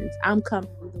existence. I'm coming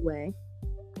either way.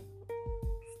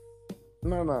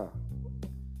 No.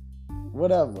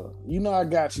 Whatever. You know I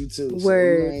got you too. So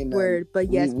Word.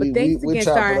 But yes, but thanks again.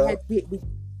 chop Sorry, it I up. had to be.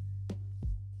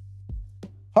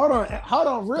 Hold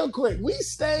on, real quick.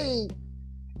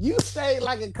 You stayed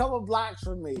like a couple blocks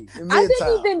from me. In I didn't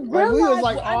Midtown. even Like, realize. we was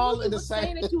like I all knew in you the was same.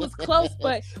 saying that you was close,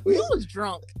 but We- you was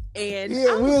drunk, and Yeah,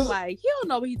 I we was was- like, "You don't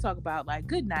know what you talk about." Like,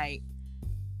 good night.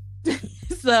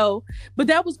 So, but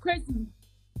that was crazy.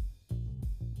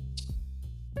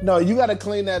 No, you got to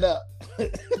clean that up.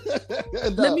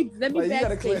 Let me Like, you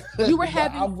gotta backstage. clean- You were Nah,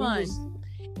 having we fun. was-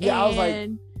 I was like,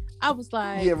 And I was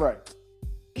like, yeah, right.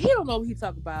 he don't know what he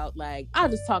talk about. Like, I'll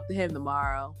just talk to him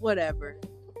tomorrow. Whatever.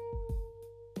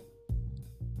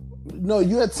 No,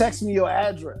 you had texted me your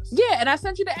address. Yeah, and I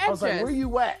sent you the I was like, address. where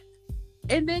you at?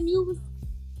 And then you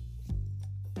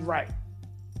Right.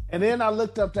 And then I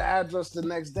looked up the address the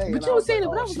next day. but and you I was was saying it,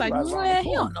 like, but I oh, was she like, right around the man, he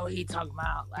corner. don't know what he talking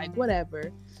about. Like,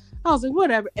 whatever. I was like,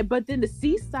 whatever. But then the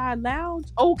Seaside Lounge,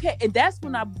 okay, and that's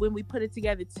when we put it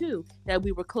together too, that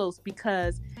we were close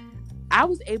because I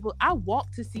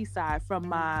walked to Seaside from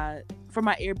my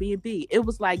Airbnb. It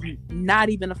was like not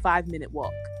even a 5-minute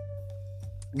walk.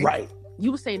 Right.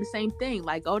 You were saying the same thing,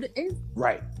 like, oh, it's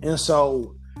Right. And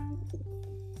so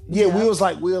we was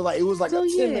like it was like So, a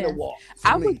 10-minute yeah. walk.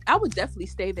 For me. I would definitely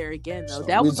stay there again though. So,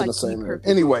 That we was was in like the same the area. perfect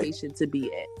Anyway. location to be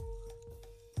at.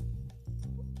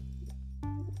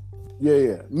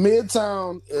 Yeah.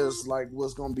 Midtown is like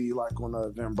what's gonna be like on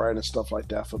the Eventbrite and stuff like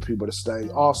that for people to stay.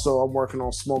 Also, I'm working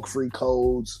on smoke-free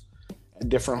codes at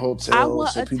different I hotels want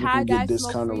so a people can tie-dye get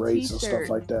discounted smoke-free rates and t-shirt. stuff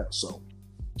like that. So,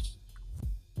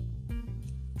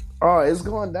 it's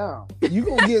going down. You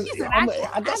gonna get? He said,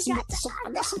 I got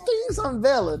some things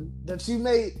unveiling that you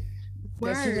made.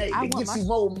 Word. I That want gets my you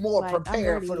more like, I'm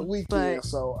prepared for the ready, weekend. but-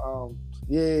 So,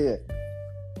 yeah.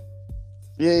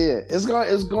 It's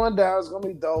going down. It's gonna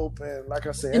be dope, and like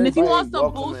I said, And if you everybody want some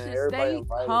welcome, bullshit, man. Everybody stay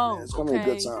invited, home, man. It's gonna be a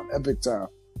good okay? time, epic time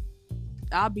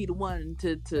I'll be the one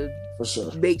to for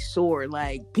sure. make sure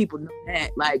like people know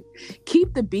that. Like,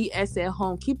 keep the BS at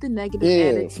home, keep the negative Yeah,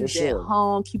 attitude for sure. at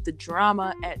home, keep the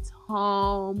drama at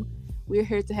home. We're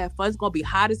here to have fun. It's gonna be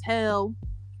hot as hell.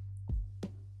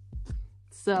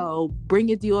 So bring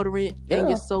your deodorant and Yeah.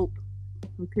 your soap.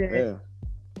 Okay.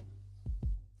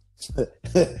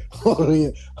 Yeah. Hold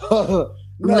on.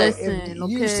 No, Listen,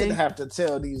 you okay? shouldn't have to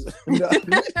tell these. No, we're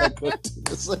not gonna do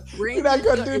this. Bring We're not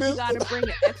gonna your- do if this. You gotta bring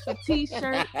an extra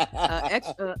T-shirt,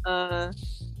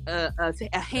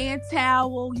 a hand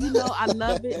towel. You know, I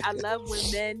love it. I love when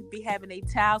men be having their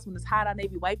towels when it's hot out. They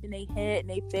be wiping their head and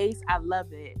their face. I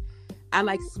love it. I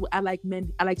like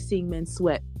men. I like seeing men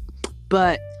sweat.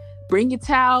 But bring your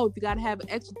towel. If you gotta have an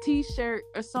extra T-shirt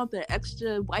or something,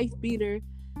 extra wife beater.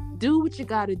 Do what you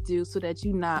gotta do so that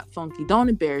you're not funky. Don't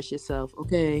embarrass yourself,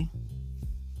 okay?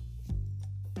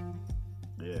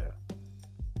 Yeah,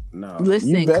 No, Listen,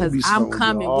 you better because be I'm smoking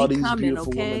coming. all we these coming,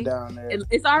 beautiful women okay? down there.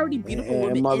 It's already beautiful in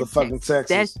women in motherfucking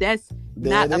Texas. That's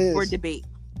There not it up for is. debate.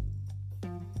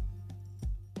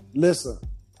 Listen,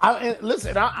 I'm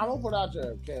gonna put it out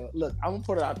there. Okay, look, I'm gonna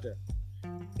put it out there.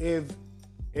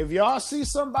 If y'all see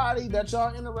somebody that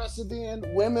y'all interested in,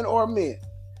 women or men,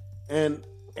 and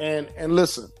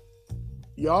listen,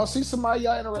 y'all see somebody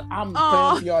y'all interested, I'm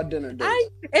paying for y'all dinner date.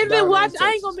 And then watch,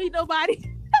 I ain't gonna meet nobody.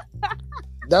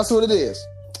 That's what it is.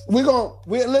 We're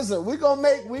gonna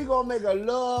make a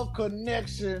love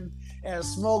connection and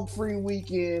smoke-free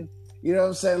weekend. You know what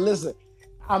I'm saying? Listen,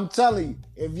 I'm telling you,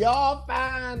 if y'all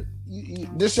find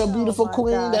this your beautiful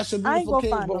queen, gosh. that's your beautiful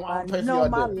king, boom, I'm paying for y'all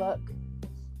my dinner. luck.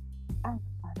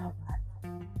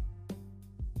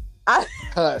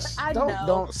 Hush. I don't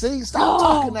know. see. Stop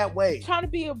talking that way. Trying to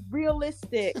be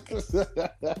realistic,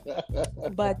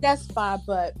 but that's fine.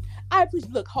 But I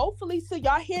appreciate. Look, hopefully, so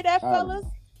y'all hear that, fellas.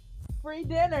 Free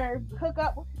dinner. Hook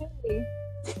up with me.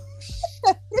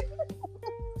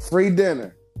 Free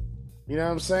dinner. You know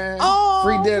what I'm saying? Oh,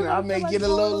 free dinner. I may like get a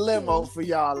little limo for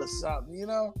y'all or something. You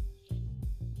know.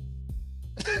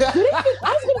 I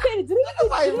was gonna say, do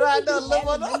they ride no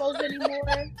limo limos anymore?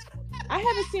 I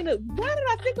haven't seen it. Why did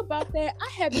I think about that? I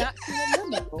have not seen a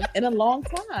limo in a long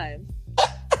time.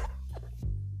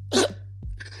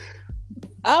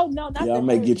 Oh no, not y'all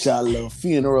may get y'all a little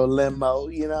funeral limo.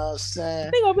 You know what I'm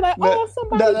saying? They gonna be like, oh,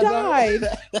 somebody died.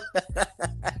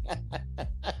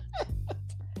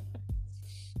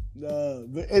 No,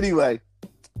 but anyway.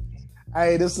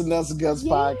 Hey, this is the Nelson Guts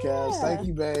podcast. Thank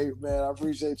you, babe, man. I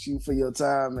appreciate you for your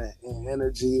time and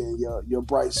energy and your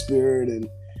bright spirit and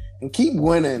keep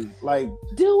winning. Like,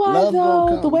 do I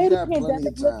though? The way the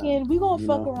pandemic looking, we gonna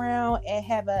fuck around and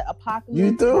have an apocalypse.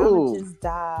 You do. Just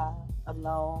die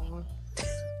alone.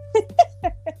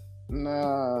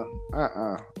 Nah,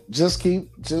 just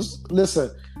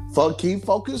listen. Keep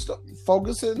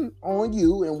focusing on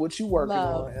you and what you working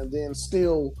on, and then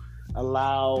still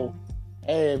allow.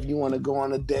 Hey, if you want to go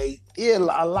on a date,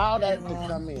 allow that to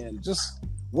come in. Just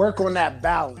work on that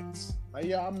balance. Like,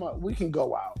 we can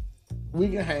go out, we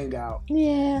can hang out.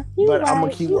 Yeah, but I'm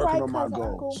gonna keep working on my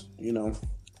goals. You know.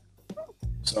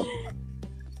 So.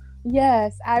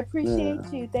 Yes, I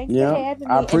appreciate you. Thanks for having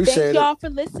me. I appreciate and thank y'all for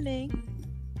listening.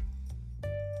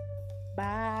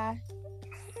 Bye.